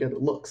putting together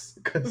looks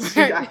because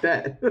she Right. got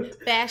that.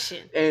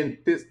 Fashion. And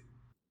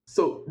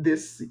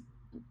this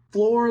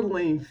floor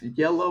length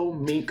yellow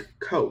mink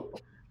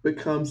coat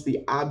becomes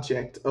the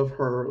object of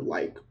her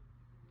like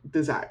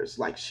desires.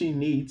 Like she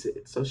needs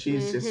it. So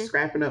she's just Mm-hmm.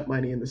 scrapping up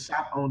money, and the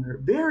shop owner,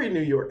 very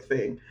New York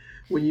thing.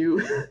 When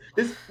you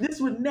this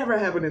would never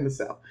happen in the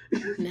South,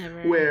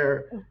 Never.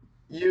 where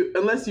you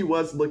unless you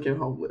was looking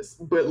homeless,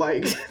 but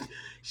like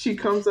she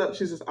comes up,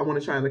 she says, "I want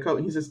to try on the coat."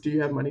 And he says, "Do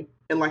you have money?"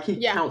 And like he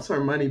Yeah. counts her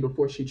money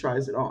before she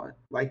tries it on.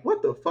 Like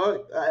what the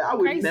fuck? I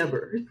would Crazy.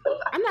 never.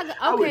 I'm not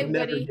I okay, would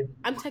never buddy. give you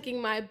I'm money.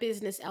 taking my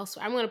business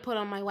elsewhere. I'm gonna put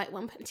on my white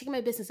one. I'm taking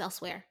my business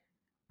elsewhere.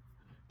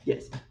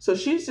 Yes. So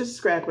she's just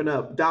scrapping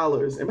up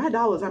dollars, and by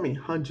dollars I mean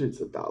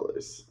hundreds of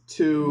dollars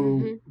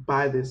Mm-hmm. to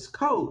buy this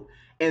coat.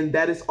 And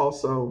that is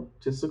also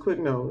just a quick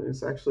note.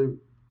 It's actually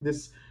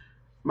this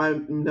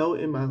my note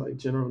in my like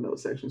general note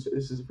section. So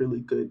this is really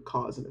good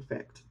cause and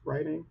effect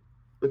writing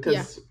Yeah.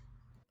 because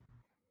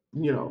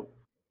you know,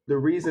 the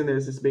reason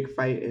there's this big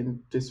fight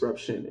and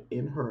disruption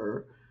in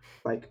her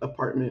like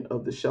apartment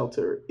of the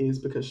shelter is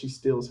because she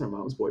steals her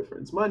mom's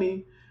boyfriend's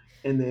money,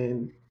 and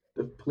then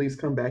the police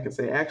come back and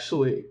say,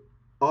 actually,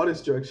 all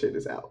this drug shit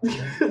is out,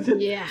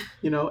 Yeah.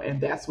 and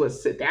that's what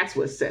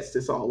sets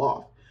this all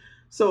off.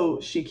 So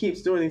she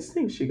keeps doing these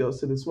things. She goes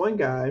to this one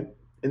guy,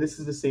 and this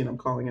is the scene I'm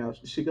calling out.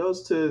 She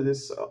goes to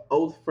this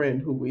old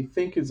friend who we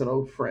think is an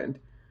old friend,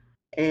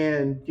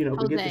 and we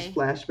get this Jose.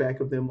 flashback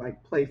of them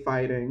like play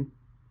fighting.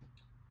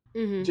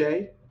 Mm-hmm.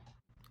 Jay,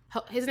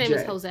 His name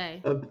is Jay,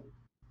 Jose. uh,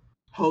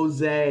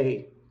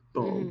 Jose, Mm-hmm.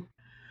 boom.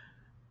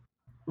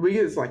 We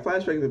get this like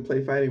flashback of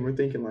play fighting. We're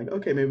thinking like,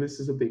 okay, maybe this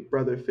is a big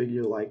brother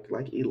figure like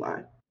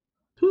Eli,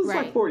 who's like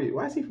Right. 40.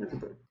 Why is he friends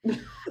with I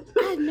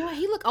her? have no.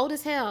 He look old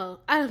as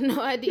hell. I have no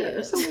Yeah, idea.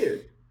 it's so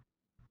weird.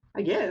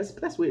 I guess,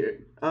 but that's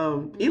weird.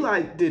 Mm-hmm.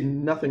 Eli did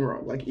nothing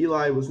wrong. Like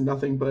Eli was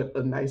nothing but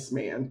a nice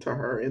man to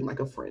her and like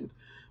a friend.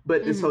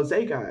 But this Mm-hmm.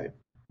 Jose guy,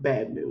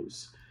 bad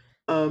news.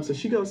 So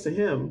she goes to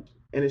him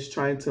and is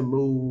trying to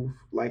move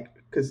like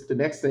because the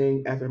next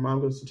thing after her mom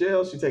goes to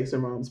jail, she takes her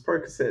mom's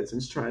Percocets and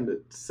is trying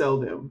to sell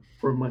them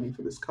for money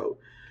for this coat.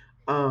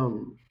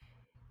 Um,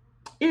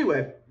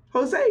 anyway,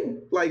 Jose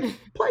like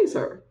plays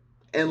her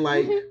and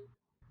Mm-hmm.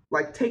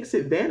 like takes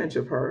advantage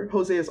of her.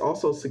 Jose is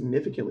also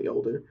significantly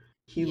older.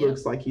 He Yep.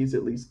 looks like he's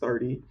at least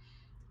 30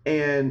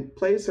 and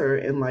plays her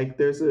and like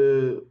there's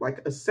a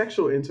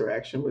sexual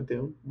interaction with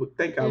them.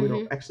 Thank God we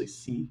don't Mm-hmm. actually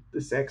see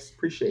the sex.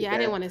 Appreciate Yeah, I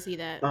didn't that. want to see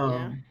that. Yeah.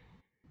 Um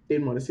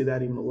didn't want to see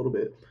that even a little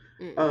bit.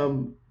 Mm-mm.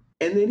 Um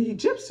and then he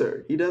gyps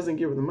her. He doesn't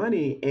give her the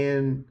money,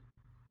 and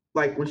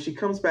like when she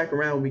comes back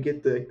around, we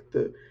get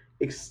the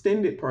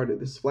extended part of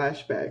this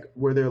flashback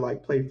where they're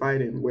like play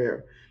fighting,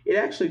 where it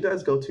actually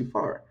does go too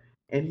far.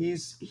 And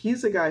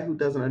he's a guy who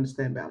doesn't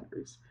understand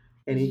boundaries,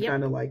 and he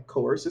kind Yep. of like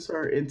coerces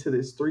her into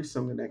this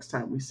threesome the next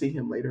time we see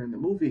him later in the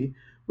movie,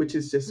 which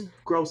is just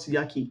gross,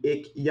 yucky,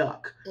 ick,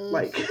 yuck. Ugh.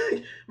 Like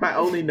my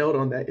only note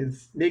on that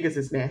is niggas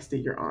is nasty,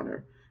 Your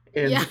Honor,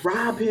 Yeah. and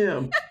rob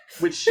him,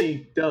 which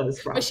she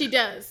does But rob she him.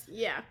 does.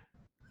 Yeah.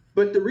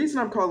 But the reason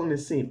I'm calling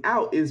this scene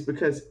out is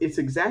because it's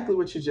exactly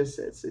what you just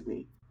said,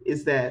 Sydney.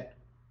 Is that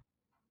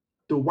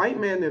the white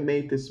man that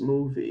made this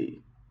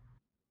movie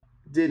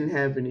didn't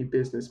have any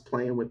business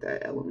playing with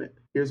that element.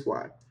 Here's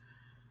why.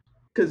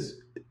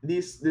 Because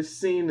this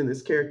scene and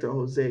this character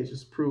Jose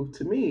just proved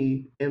to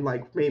me and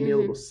like made me a Mm-hmm.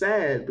 little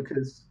sad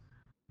because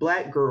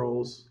black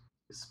girls,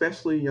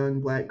 especially young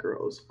black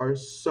girls, are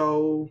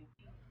so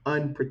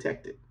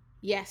unprotected.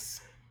 Yes.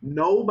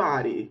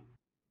 Nobody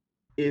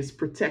is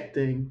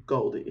protecting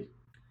Goldie.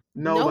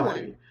 No one.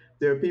 Nobody.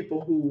 There are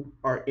people who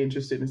are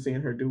interested in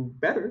seeing her do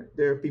better.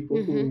 There are people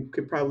Mm-hmm. who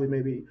could probably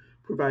maybe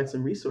provide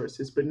some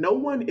resources, but no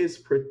one is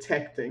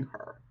protecting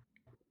her.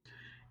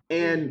 Mm.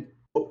 And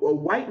a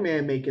white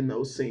man making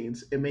those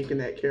scenes and making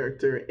that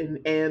character and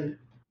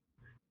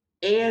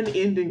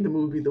ending the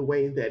movie the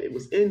way that it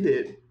was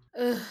ended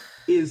Ugh.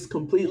 is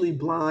completely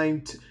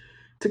blind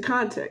to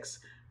context.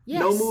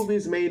 No Yes. movie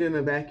is made in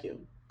a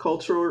vacuum.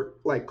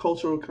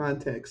 Cultural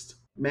context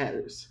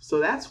matters. So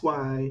that's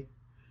why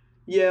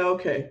Yeah,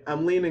 okay.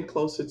 I'm leaning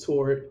closer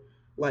toward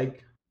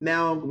like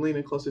now I'm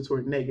leaning closer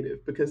toward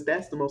negative because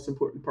that's the most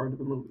important part of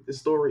the movie. The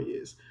story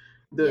is.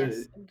 The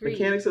Yes, agreed.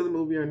 mechanics of the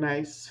movie are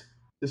nice.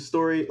 The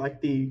story, like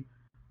the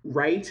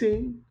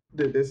writing,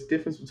 there's a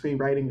difference between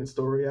writing and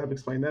story. I've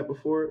explained that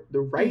before.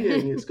 The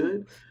writing is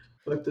good,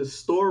 but the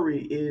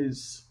story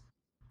is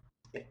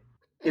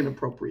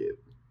inappropriate.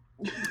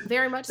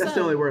 Very much That's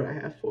the only so. word I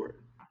have for it.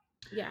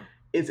 Yeah.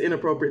 It's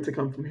inappropriate to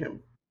come from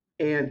him.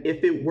 And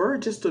if it were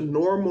just a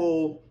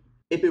normal,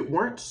 if it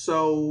weren't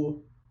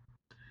so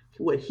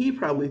what he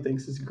probably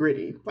thinks is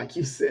gritty, like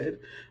you said,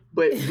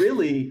 but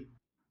really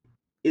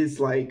is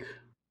like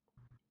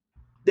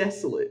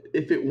desolate.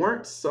 If it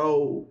weren't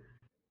so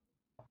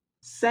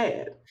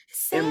sad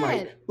and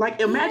Sad.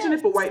 like imagine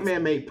if a white Yes.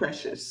 man made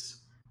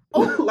Precious,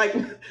 Oh, like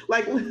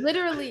like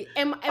literally.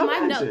 And my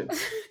note. imagine.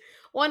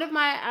 One of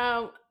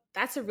my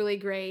that's a really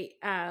great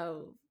I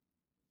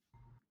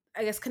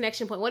guess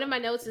connection point. One of my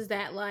notes is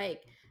that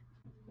like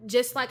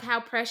just like how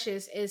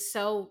Precious is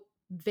so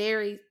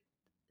very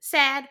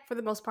sad for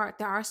the most part.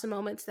 There are some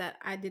moments that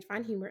I did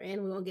find humor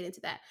in. We won't get into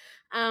that.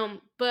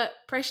 But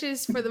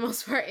Precious, for the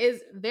most part,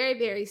 is very,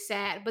 very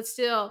sad, but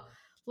still,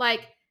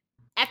 like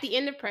at the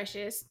end of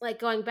Precious, like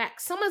going back,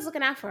 someone's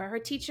looking out for her. Her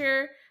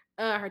teacher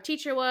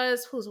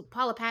was who's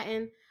Paula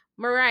Patton,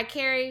 Mariah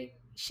Carey.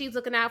 She's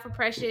looking out for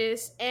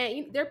Precious,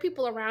 and there are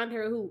people around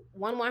her who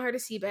one want her to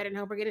see better and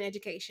help her get an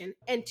education,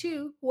 and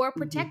two who are Hmm.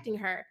 protecting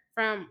her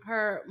from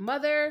her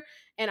mother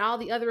and all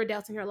the other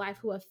adults in her life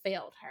who have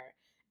failed her.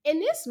 In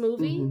this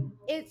movie, Hmm.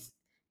 it's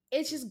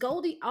just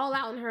Goldie all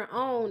out on her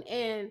own,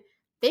 and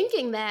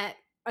thinking that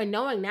or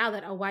knowing now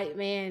that a white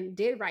man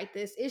did write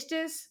this, it's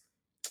just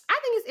I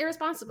think it's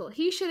irresponsible.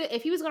 He should have,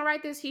 if he was going to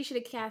write this, he should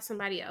have cast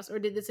somebody else or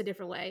did this a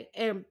different way.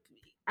 And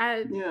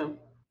I, Yeah,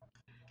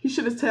 he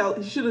should have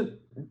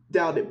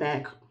dialed it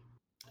back.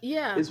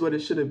 yeah, Is what it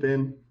should have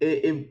been.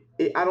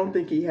 I don't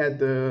think he had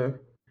the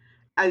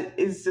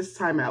it's just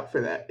time out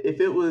for that.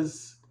 If it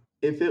was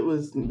the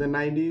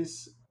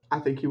 '90s, I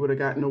think he would have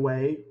gotten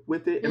away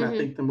with it, and I mm-hmm,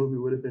 think the movie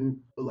would have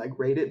been like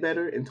rated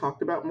better and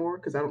talked about more.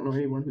 Because I don't know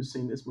anyone who's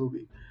seen this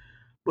movie,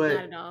 not but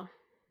at all.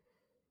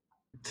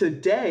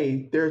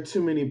 today there are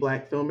too many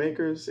black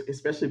filmmakers,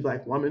 especially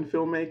black woman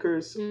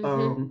filmmakers,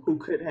 Mm-hmm, who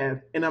could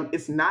have. And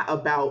it's not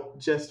about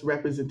just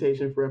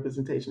representation for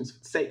representation's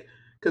sake,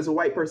 because a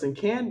white person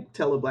can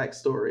tell a black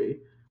story.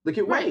 Look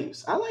at right.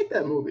 Waves. I like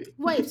that movie,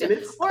 Waves, and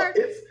or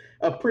it's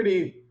a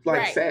pretty like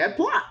right, sad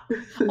plot.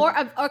 or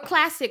a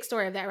classic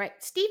story of that, right?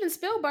 Steven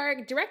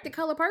Spielberg directed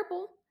Color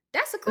Purple.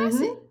 That's a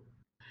classic. Hmm.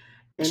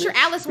 And Sure, it's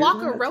Alice good when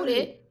Walker I wrote tell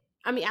it. you.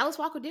 I mean, Alice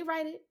Walker did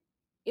write it.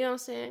 You know what I'm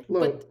saying? But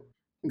Look,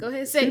 go ahead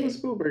and say Steven it.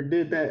 Spielberg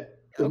did that.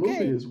 The movie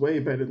Okay. is way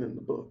better than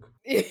the book.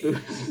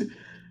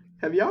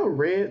 Have y'all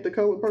read The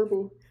Color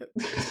Purple?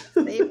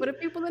 Say it for the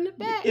people in the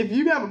back. If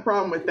you have a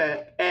problem with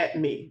that, at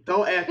me.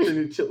 Don't at the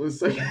new chitlin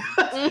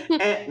circus.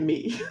 At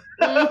me.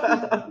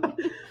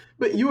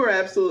 But you are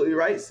absolutely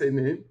right,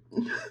 Sydney.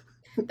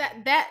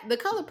 that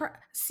the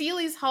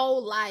Celi's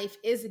whole life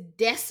is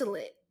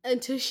desolate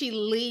until she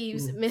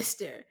leaves Mm.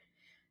 Mister.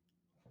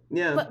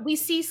 Yeah. But we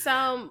see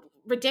some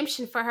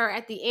redemption for her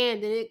at the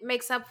end, and it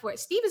makes up for it.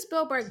 Steven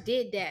Spielberg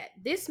did that.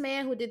 This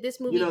man who did this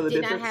You know movie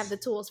the did not have difference? the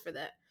tools for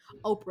that.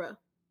 Oprah.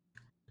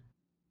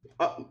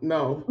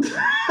 No.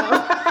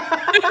 Oh.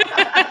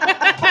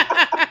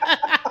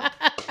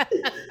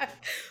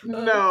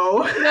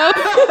 No. No.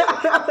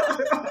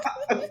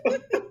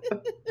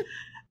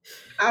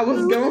 I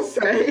was going to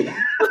say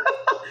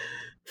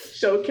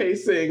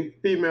showcasing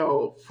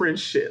female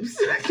friendships.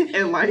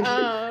 And like,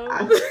 um,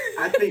 I,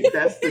 I think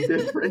that's the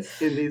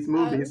difference in these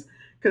movies.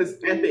 Because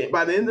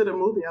by the end of the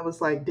movie, I was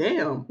like,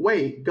 damn,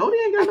 wait, Goldie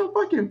ain't got no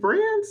fucking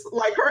friends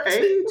like her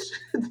age.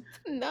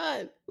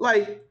 none.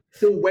 Like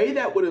the way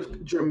that would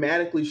have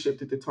dramatically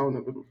shifted the tone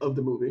of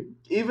the movie,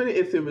 even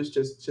if it was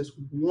just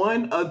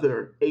one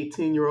other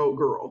 18-year-old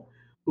girl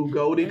who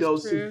Goldie That's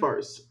goes to true.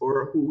 first,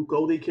 or who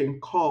Goldie can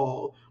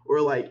call, or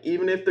like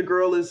even if the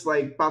girl is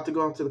like about to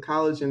go off to the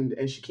college and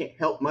she can't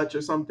help much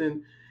or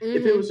something,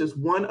 if it Mm-hmm. was just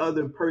one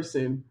other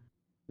person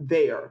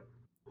there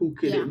who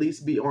could Yeah. at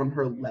least be on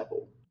her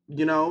level.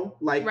 You know,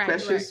 like Right.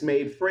 Right. Precious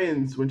made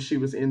friends when she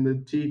was in the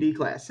GED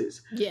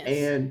classes, Yes.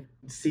 and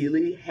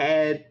Celie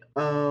had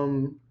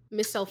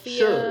Miss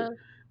Sophia Suge.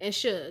 and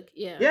Suge.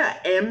 Yeah. Yeah,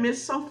 and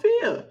Miss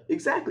Sophia.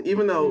 Exactly.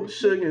 Even though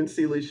Mm-hmm. Suge and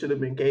Celie should have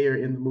been gayer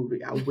in the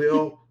movie, I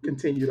will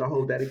continue to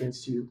hold that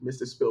against you,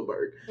 Mr.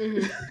 Spielberg.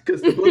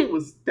 Because the book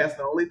was, that's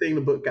the only thing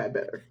the book got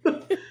better.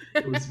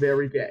 It was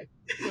very gay.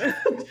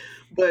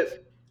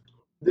 But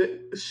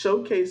the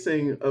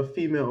showcasing of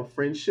female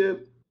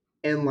friendship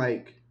and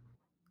like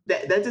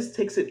that just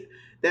takes it,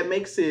 that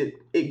makes it,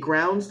 it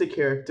grounds the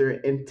character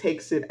and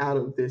takes it out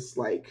of this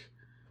like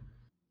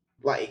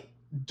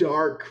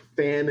dark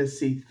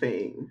fantasy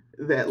thing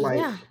that Yeah.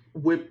 like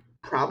would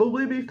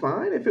probably be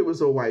fine if it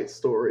was a white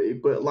story,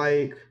 but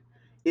like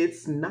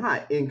it's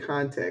not in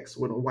context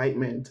when a white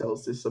man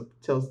tells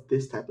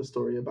this type of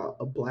story about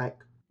a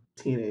black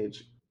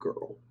teenage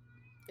girl.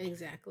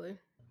 Exactly.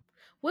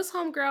 What's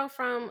homegirl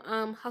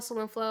from Hustle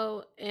and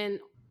Flow and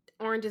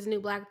Orange is the New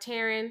Black?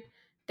 Taryn,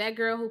 that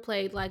girl who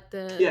played like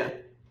Yeah.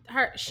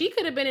 she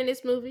could have been in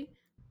this movie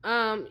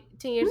 10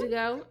 years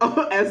ago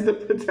Oh, as the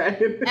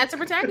as a protagonist.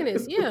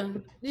 protagonist. Yeah,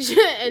 and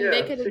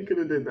they Yeah, could have she could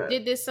have did did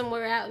that. this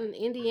somewhere out in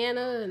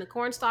Indiana in a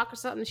corn stalk or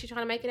something. She's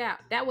trying to make it out.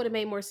 That would have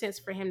made more sense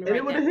for him to And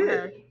it write would have that for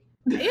her. hit.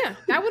 Yeah,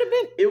 that would have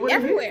been It would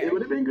have hit. It everywhere.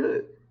 would have been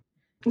good.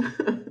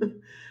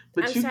 I'm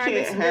But you sorry,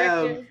 can't Mr.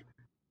 have, Director.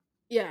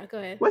 Yeah, go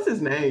ahead. what's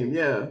his name?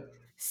 Yeah.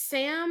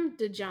 Sam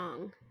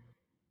DeJong.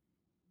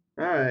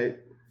 All right.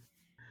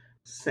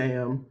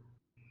 Sam.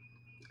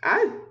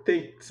 I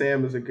think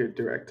Sam is a good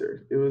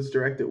director. It was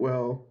directed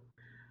well,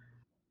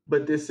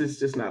 but this is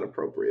just not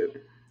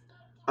appropriate.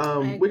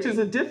 I Which is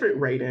agree. a different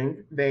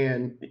rating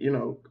than,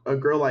 a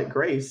girl like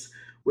Grace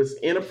was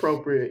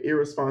inappropriate,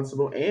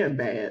 irresponsible, and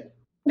bad.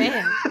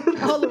 Bad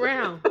all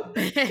around.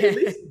 At Bad.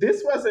 least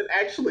this wasn't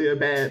actually a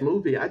bad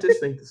movie. I just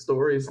think the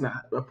story is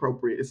not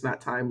appropriate. It's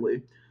not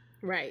timely.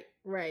 Right,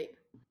 right.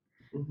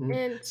 Hmm.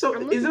 And So,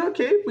 I'm is it looking.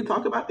 okay if we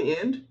talk about the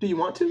end? Do you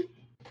want to?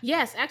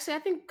 Yes, actually, I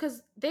think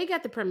because they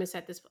got the premise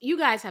at this. You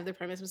guys have the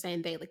premise. I'm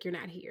saying they like you're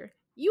not here.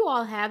 You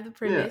all have the Yeah,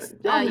 premise.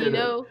 y'all You here to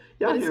know what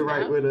y'all it's here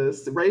right about. with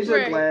us. Raise your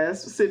Right.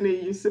 glass,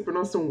 Sydney. You sipping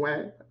on some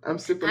wine? I'm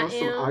sipping I on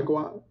some am.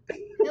 agua. Raise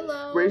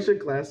Hello. your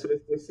glass with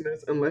us,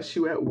 listeners. Unless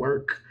you at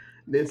work,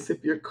 then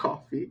sip your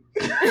coffee.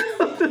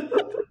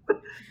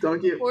 Don't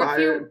get Or if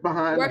you're fired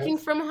behind working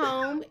us. from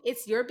home,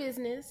 it's your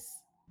business.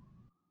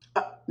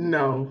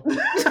 No.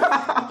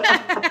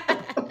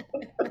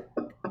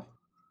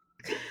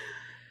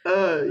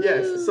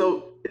 Yes. Ooh.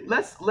 So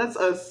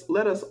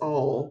let us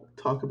all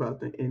talk about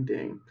the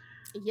ending,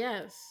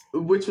 Yes.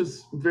 which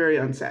was very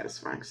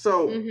unsatisfying.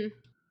 So Mm-hmm.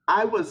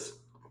 I was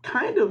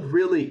kind of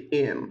really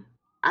in.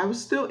 I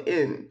was still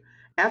in.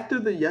 After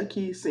the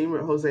yucky scene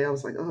with Jose, I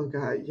was like, oh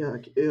God,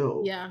 yuck,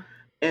 ill. Yeah.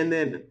 And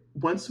then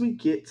once we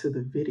get to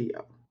the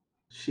video,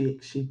 she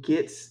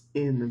gets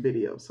in the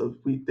video. So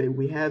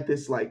we have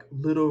this like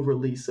little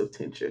release of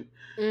tension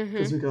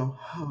because Mm-hmm. we go,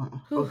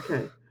 oh, Whew.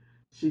 okay.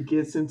 She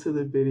gets into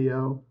the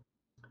video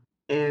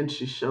and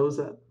she shows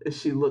up and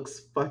she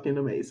looks fucking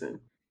amazing.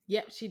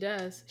 Yep, she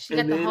does. She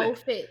got And the then whole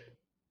fit.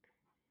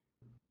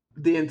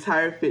 the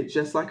entire fit,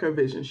 just like her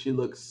vision, she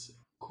looks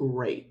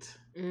great.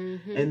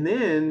 Mm-hmm. And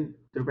then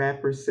the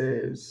rapper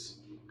says,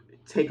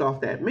 take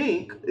off that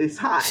mink, it's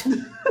hot.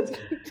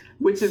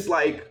 Which is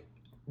like,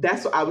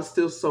 that's what I was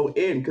still so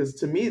in because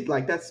to me,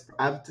 like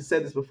I've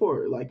said this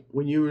before, like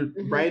when you're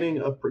Mm-hmm. writing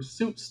a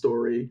pursuit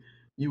story,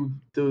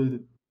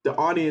 the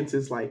audience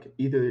is like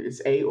either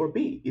it's A or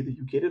B, either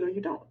you get it or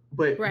you don't.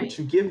 But what Right.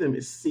 you give them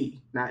is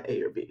C, not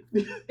A or B,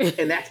 and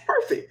Mm-hmm. that's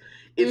perfect.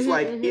 It's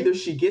like Mm-hmm. either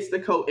she gets the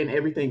coat and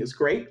everything is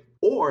great,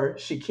 or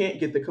she can't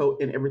get the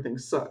coat and everything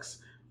sucks.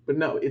 But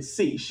no, it's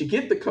C. She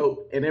get the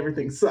coat and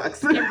everything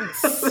sucks. Everything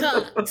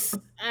sucks.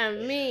 I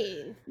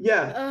mean,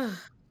 Yeah, ugh.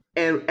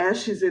 and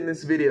as she's in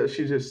this video,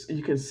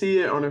 you can see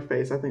it on her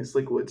face. I think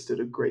Slick Woods did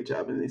a great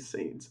job in these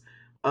scenes.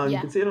 You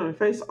Yeah, can see it on her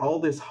face, all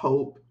this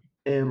hope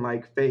and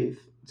like faith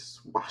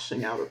just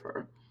washing out of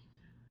her.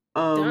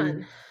 done.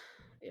 Um,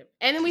 Yep.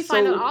 And then we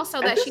find out so also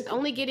at that this, she's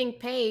only getting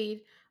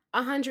paid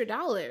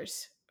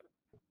 $100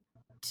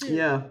 to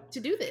yeah,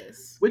 do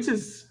this. which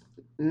is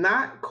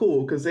not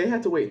cool because they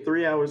had to wait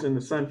 3 hours in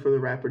the sun for the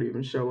rapper to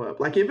even show up.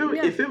 Like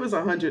Yeah. if it was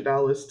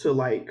 $100 to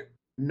like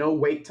no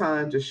wait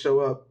time, just show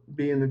up,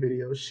 be in the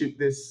video, shoot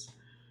this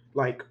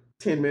like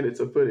 10 minutes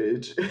of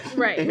footage,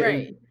 Right.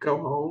 Right. and go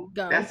home,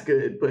 Go. that's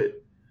good.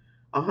 But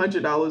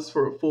 $100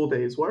 for a full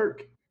day's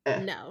work,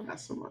 No. not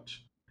so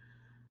much.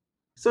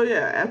 So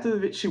yeah,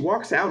 after she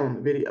walks out on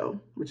the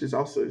video, which is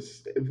also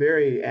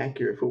very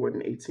accurate for what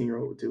an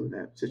 18-year-old would do in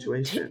that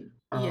situation,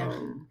 Yeah.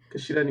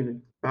 because she doesn't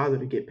even bother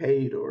to get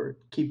paid or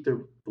keep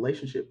the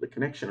relationship, the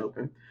connection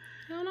open.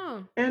 I don't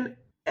know. And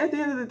at the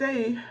end of the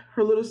day,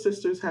 her little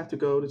sisters have to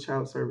go to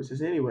child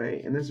services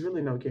anyway, and there's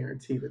really no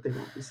guarantee that they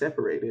won't be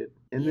separated.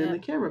 And then the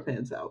Yep. camera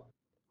pans out.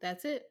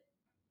 That's it.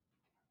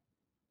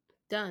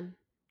 Done.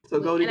 So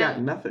Goldie And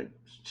got nothing.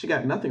 She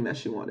got nothing that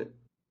she wanted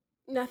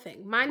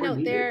nothing. My or note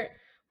needed. there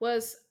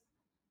was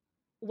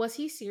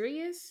he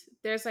serious?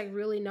 There's like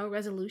really no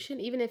resolution,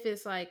 even if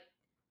it's like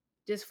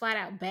just flat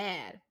out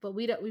bad, but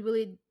we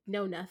really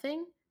know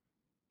nothing.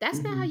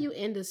 That's not how Mm-hmm. you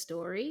end a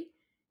story.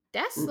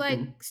 That's like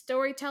Mm-mm.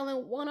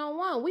 storytelling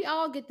 101. We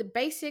all get the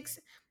basics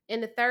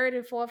in the third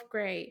and fourth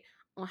grade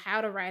on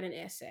how to write an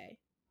essay.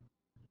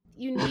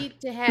 You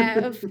need to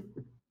have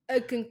a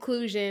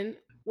conclusion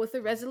with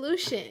a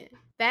resolution.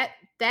 That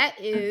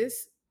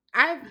is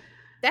I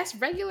that's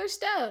regular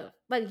stuff.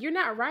 Like you're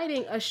not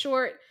writing a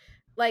short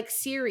like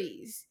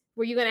series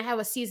where you're gonna have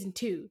a season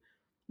two.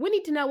 We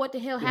need to know what the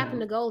hell Yeah.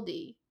 happened to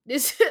Goldie.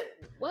 This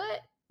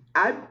what?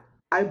 I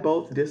I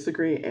both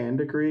disagree and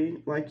agree.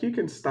 Like you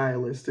can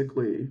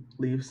stylistically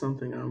leave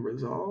something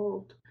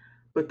unresolved,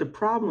 but the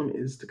problem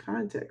is the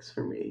context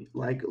for me.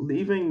 Like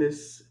leaving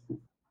this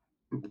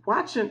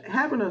watching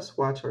having us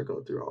watch her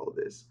go through all of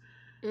this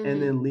and Mm-hmm.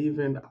 then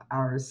leaving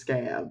our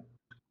scab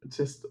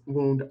just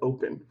wound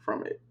open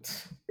from it.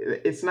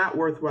 It's not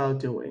worthwhile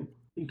doing.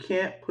 You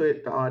can't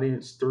put the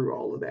audience through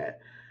all of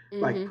that.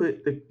 Like Mhm.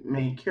 put the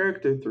main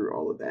character through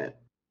all of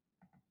that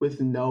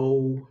with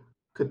no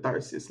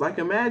catharsis. Like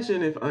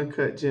imagine if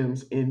Uncut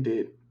Gems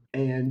ended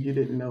and you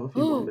didn't know if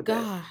he won Oh the bet.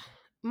 god.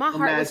 My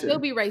heart would still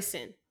Imagine. be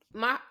racing.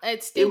 It'd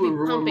It still would be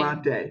ruin my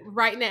pumping day.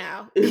 right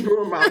now. It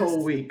ruined my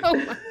whole week. Oh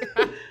my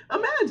god.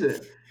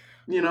 Imagine,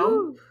 you know?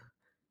 Whew.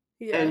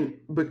 Yeah. And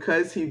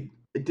because the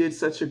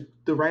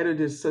writer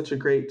did such a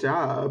great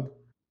job,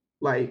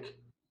 like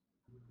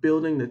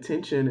building the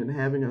tension and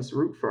having us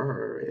root for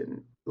her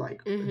and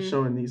like Mhm.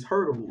 showing these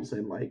hurdles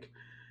and like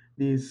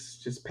these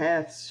just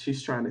paths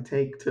she's trying to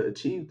take to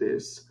achieve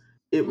this.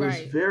 It was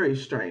Right. very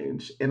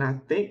strange. And I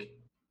think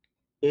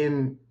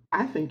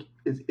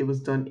it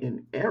was done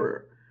in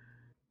error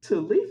to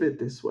leave it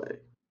this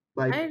way.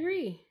 I Like,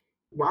 agree.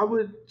 why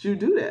would you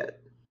do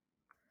that?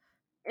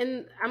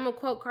 And I'm gonna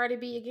quote Cardi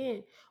B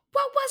again.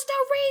 What was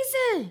the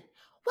reason?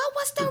 What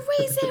was the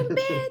reason,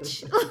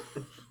 bitch?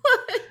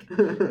 Like,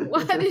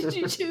 why did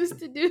you choose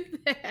to do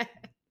that?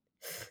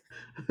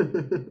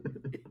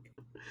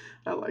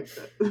 I like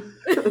that.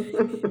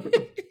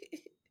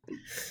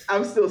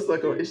 I'm still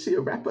stuck on, is she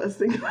a rapper, a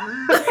singer?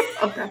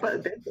 A rapper, a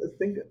dancer, a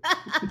singer.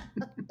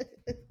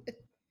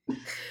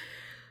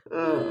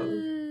 Uh,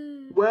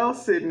 well,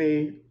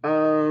 Sydney,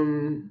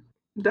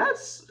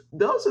 those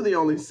are the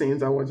only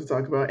scenes I want to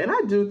talk about. And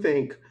I do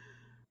think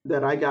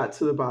that I got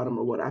to the bottom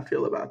of what I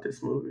feel about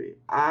this movie.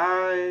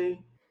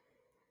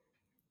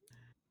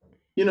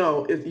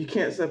 If you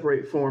can't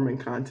separate form and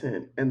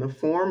content, and the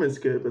form is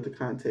good, but the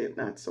content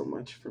not so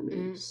much for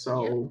me. Yep.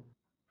 So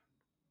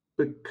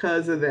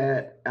because of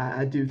that,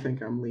 I do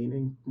think I'm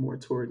leaning more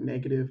toward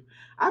negative.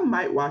 I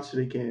might watch it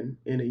again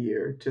in a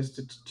year just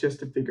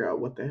to figure out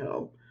what the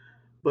hell,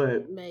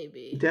 but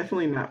Maybe.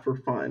 definitely not for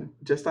fun.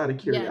 Just out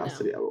of Yeah, no.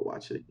 curiosity, I would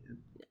watch it again.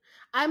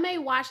 I may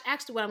watch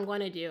actually what I'm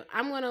gonna do.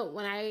 I'm gonna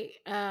when I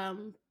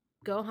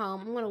go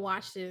home, I'm gonna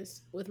watch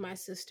this with my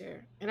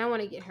sister and I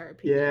wanna get her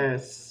opinion.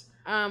 Yes,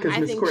 because I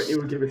Miss think Courtney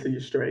would give it to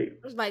you straight.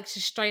 like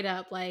just straight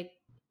up like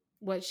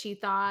what she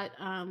thought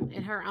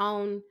in her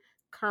own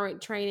current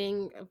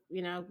training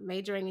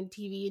majoring in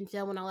TV and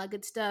film and all that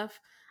good stuff.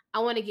 I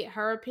want to get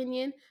her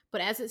opinion, but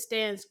as it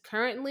stands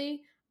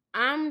currently,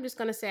 I'm just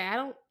going to say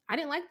I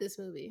didn't like this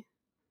movie.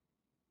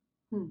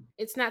 Hmm,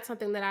 It's not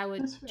something that I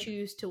would that's fair.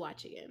 choose to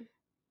watch again,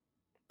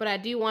 but I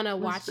do want to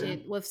That's watch fair.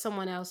 it with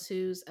someone else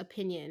whose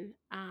opinion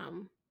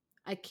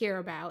I care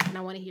about and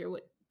I want to hear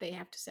what they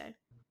have to say.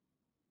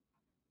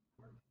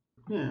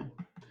 Yeah.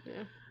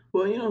 Yeah.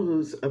 Well, you know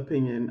whose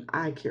opinion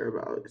I care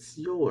about? It's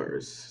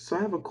yours. So I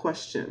have a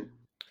question.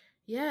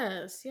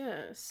 Yes,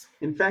 yes.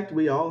 In fact,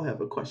 we all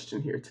have a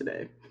question here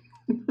today.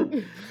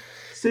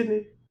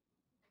 Sydney,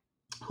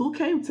 who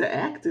came to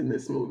act in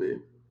this movie?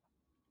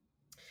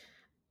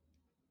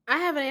 I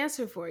have an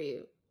answer for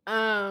you.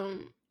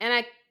 And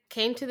I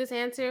came to this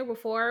answer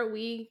before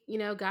we,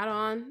 got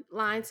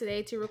online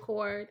today to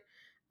record.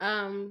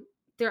 Um,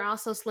 there are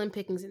also slim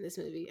pickings in this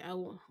movie.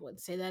 would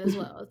say that as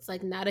well. It's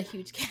like not a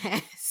huge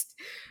cast.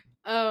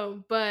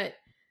 But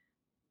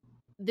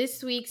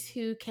this week's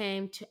Who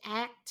Came to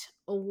Act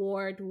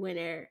award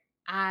winner,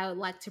 I would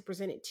like to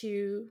present it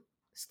to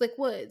Slick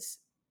Woods.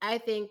 I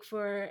think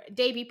for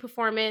debut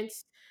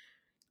performance,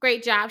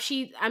 great job.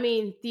 I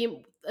mean,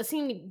 the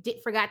scene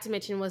we forgot to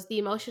mention was the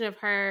emotion of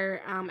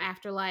her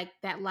after like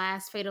that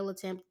last fatal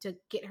attempt to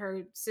get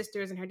her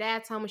sisters and her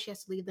dad's home, and she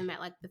has to leave them at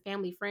like the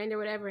family friend or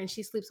whatever, and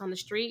she sleeps on the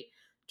street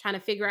trying to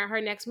figure out her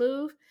next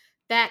move.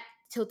 That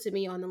tilted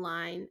me on the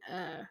line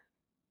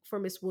for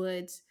Miss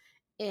Woods,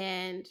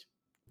 and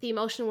the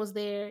emotion was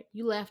there.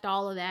 You left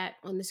all of that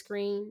on the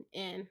screen,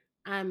 and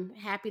I'm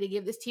happy to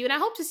give this to you. And I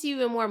hope to see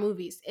you in more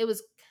movies. It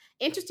was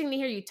interesting to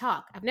hear you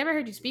talk. I've never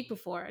heard you speak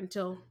before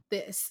until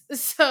this.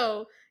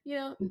 So,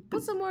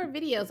 put some more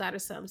videos out or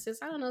something, sis.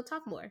 I don't know,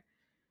 talk more.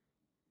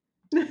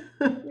 Yeah.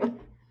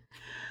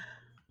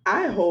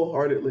 I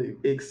wholeheartedly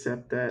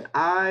accept that.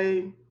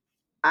 I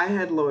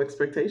had low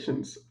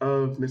expectations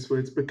of Miss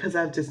Woods because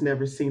I've just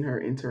never seen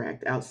her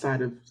interact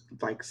outside of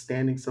like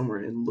standing somewhere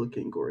and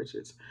looking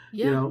gorgeous,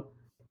 you Yeah. know.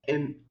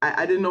 And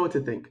I didn't know what to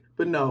think,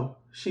 but no,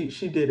 she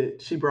did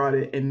it. She brought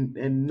it, and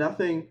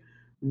nothing,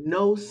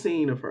 no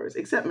scene of hers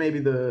except maybe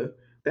the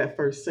that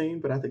first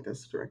scene, but I think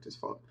that's the director's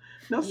fault.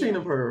 No scene Yeah.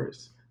 of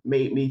hers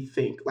made me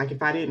think. Like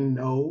if I didn't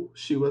know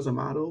she was a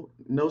model,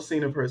 no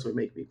scene of hers would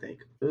make me think,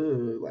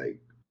 ugh, like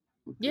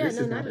Yeah, this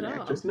no, is not not at an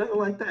all. actress. Nothing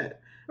like that.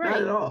 Not at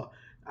Right. all.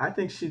 I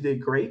think she did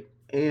great.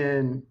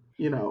 And,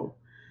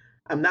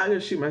 I'm not going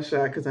to shoot my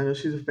shot because I know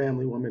she's a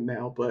family woman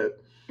now,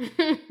 but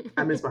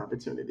I missed my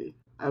opportunity.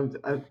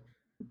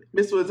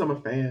 Miss Woods, I'm a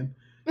fan.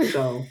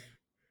 So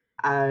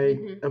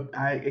Mhm.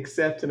 I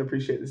accept and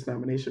appreciate this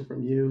nomination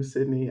from you,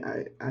 Sydney.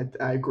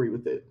 I agree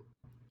with it.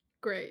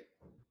 Great.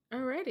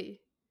 Alrighty.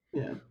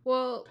 Yeah.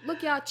 Well,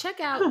 look, y'all, check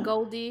out Huh.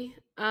 Goldie.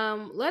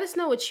 Let us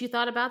know what you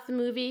thought about the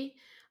movie.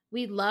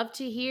 We'd love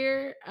to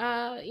hear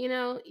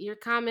your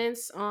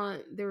comments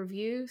on the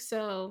review.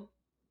 So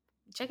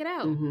check it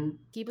out. Hmm.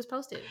 Keep us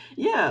posted.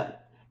 Yeah.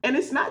 And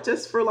it's not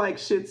just for like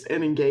shits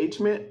and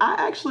engagement. I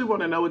actually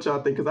want to know what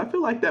y'all think because I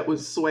feel like that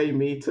would sway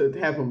me to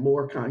have a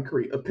more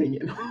concrete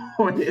opinion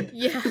on it.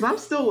 Yeah. Because I'm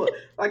still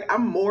like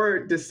I'm more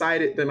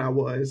decided than I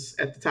was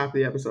at the top of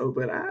the episode,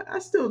 but I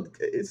still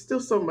it's still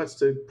so much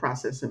to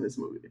process in this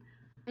movie.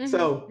 Mm-hmm.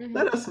 So Mm-hmm.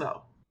 let us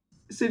know.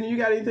 Sydney, you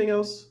got anything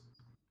else?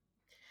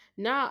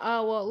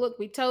 Nah, well, look,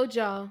 we told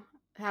y'all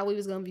how we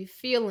was gonna be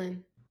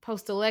feeling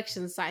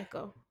post-election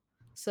cycle.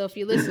 So if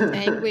you listen to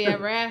Angry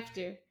Ever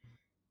After,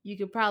 you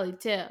could probably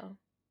tell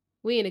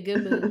we in a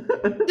good mood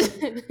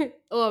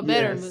or a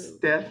better Yes,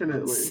 mood.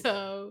 definitely.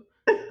 So,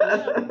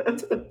 yeah.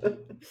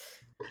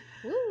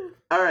 Woo.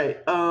 All right.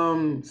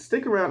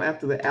 Stick around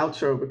after the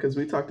outro because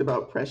we talked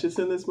about Precious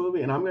in this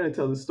movie, and I'm going to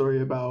tell the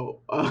story about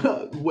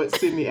what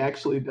Sydney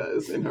actually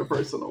does in her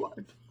personal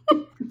life.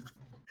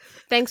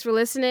 Thanks for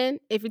listening.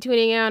 If you're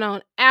tuning in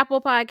on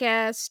Apple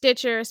Podcasts,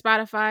 Stitcher,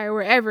 Spotify, or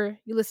wherever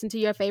you listen to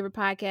your favorite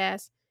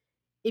podcast,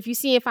 if you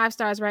see it 5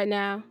 stars right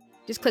now,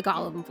 just click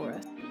all of them for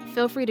us.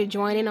 Feel free to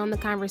join in on the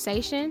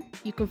conversation.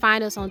 You can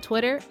find us on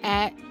Twitter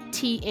at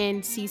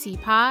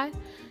TNCCPod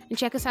and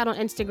check us out on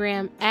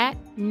Instagram at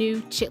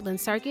New Chitlin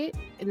Circuit,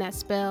 and that's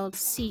spelled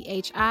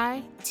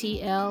CHITLIN.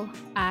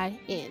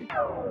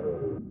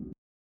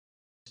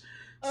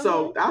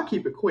 So I'll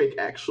keep it quick,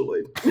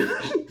 actually.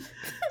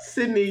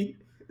 Sydney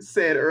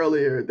said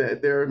earlier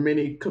that there are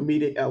many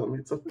comedic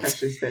elements of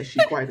Precious that she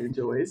quite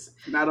enjoys.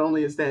 Not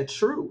only is that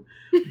true,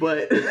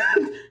 but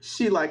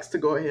she likes to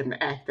go ahead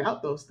and act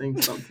out those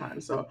things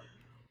sometimes. So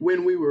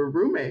when we were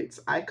roommates,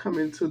 I come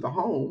into the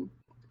home.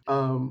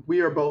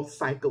 We are both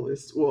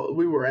cyclists. Well,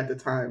 we were at the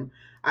time.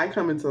 I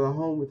come into the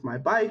home with my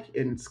bike,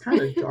 and it's kind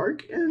of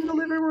dark in the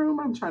living room.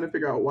 I'm trying to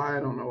figure out why.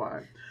 I don't know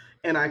why.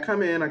 And I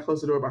come in, I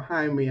close the door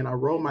behind me, and I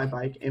roll my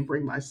bike and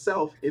bring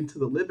myself into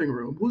the living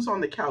room. Who's on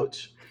the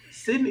couch?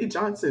 Sydney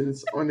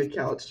Johnson's on the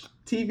couch.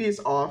 TV's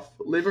off,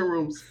 living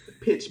room's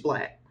pitch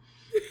black.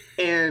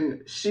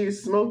 And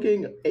she's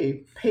smoking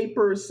a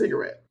paper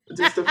cigarette,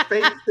 just a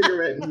fake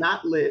cigarette,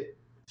 not lit.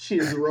 She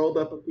has rolled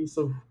up a piece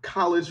of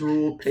college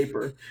ruled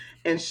paper,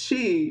 and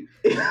she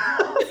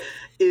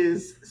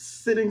is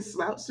sitting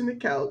slouched in the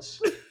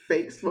couch,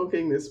 fake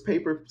smoking this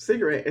paper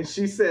cigarette. And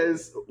she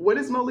says, "What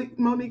is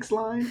Monique's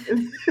line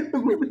in the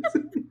movie?"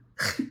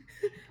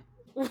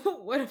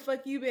 Where the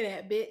fuck you been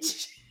at,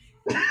 bitch?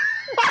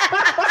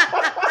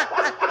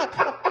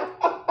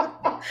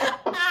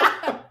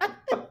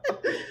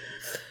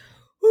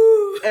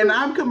 And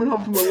I'm coming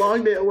home from a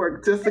long day at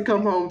work just to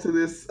come home to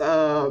this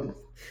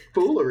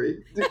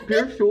foolery,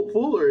 pure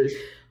foolery.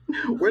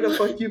 Where the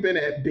fuck you been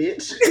at,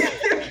 bitch?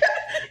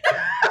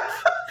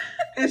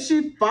 And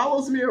she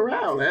follows me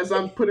around as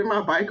I'm putting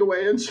my bike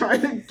away and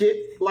trying to get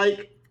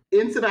like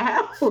into the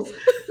house,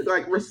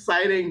 like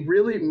reciting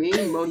really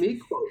mean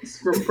Monique quotes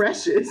from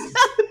Precious.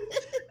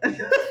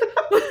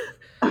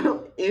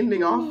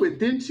 Ending off with,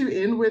 "Didn't you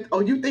end with, oh,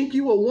 you think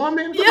you a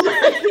woman?"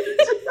 Yeah.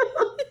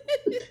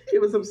 It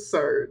was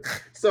absurd.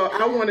 So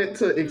I wanted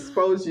to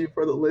expose you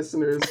for the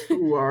listeners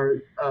who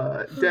are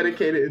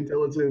dedicated and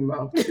diligent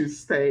enough to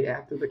stay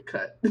after the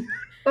cut.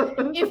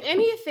 If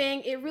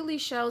anything, it really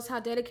shows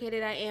how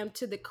dedicated I am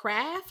to the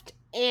craft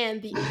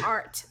and the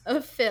art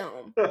of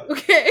film.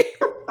 Okay.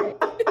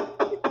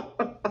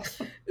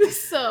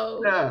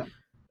 So Yeah.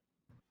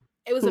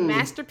 it was a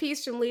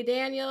masterpiece from Lee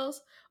Daniels.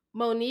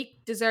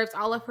 Monique deserves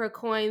all of her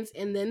coins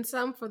and then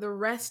some for the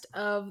rest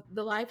of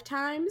the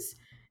lifetimes.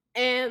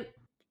 And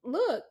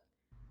look,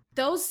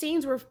 those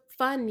scenes were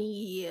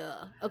funny.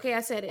 Okay,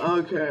 I said it.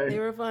 Okay. They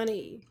were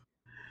funny.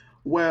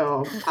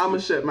 Well, I'm gonna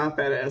shut my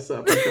fat ass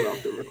up and cut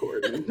off the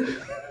recording.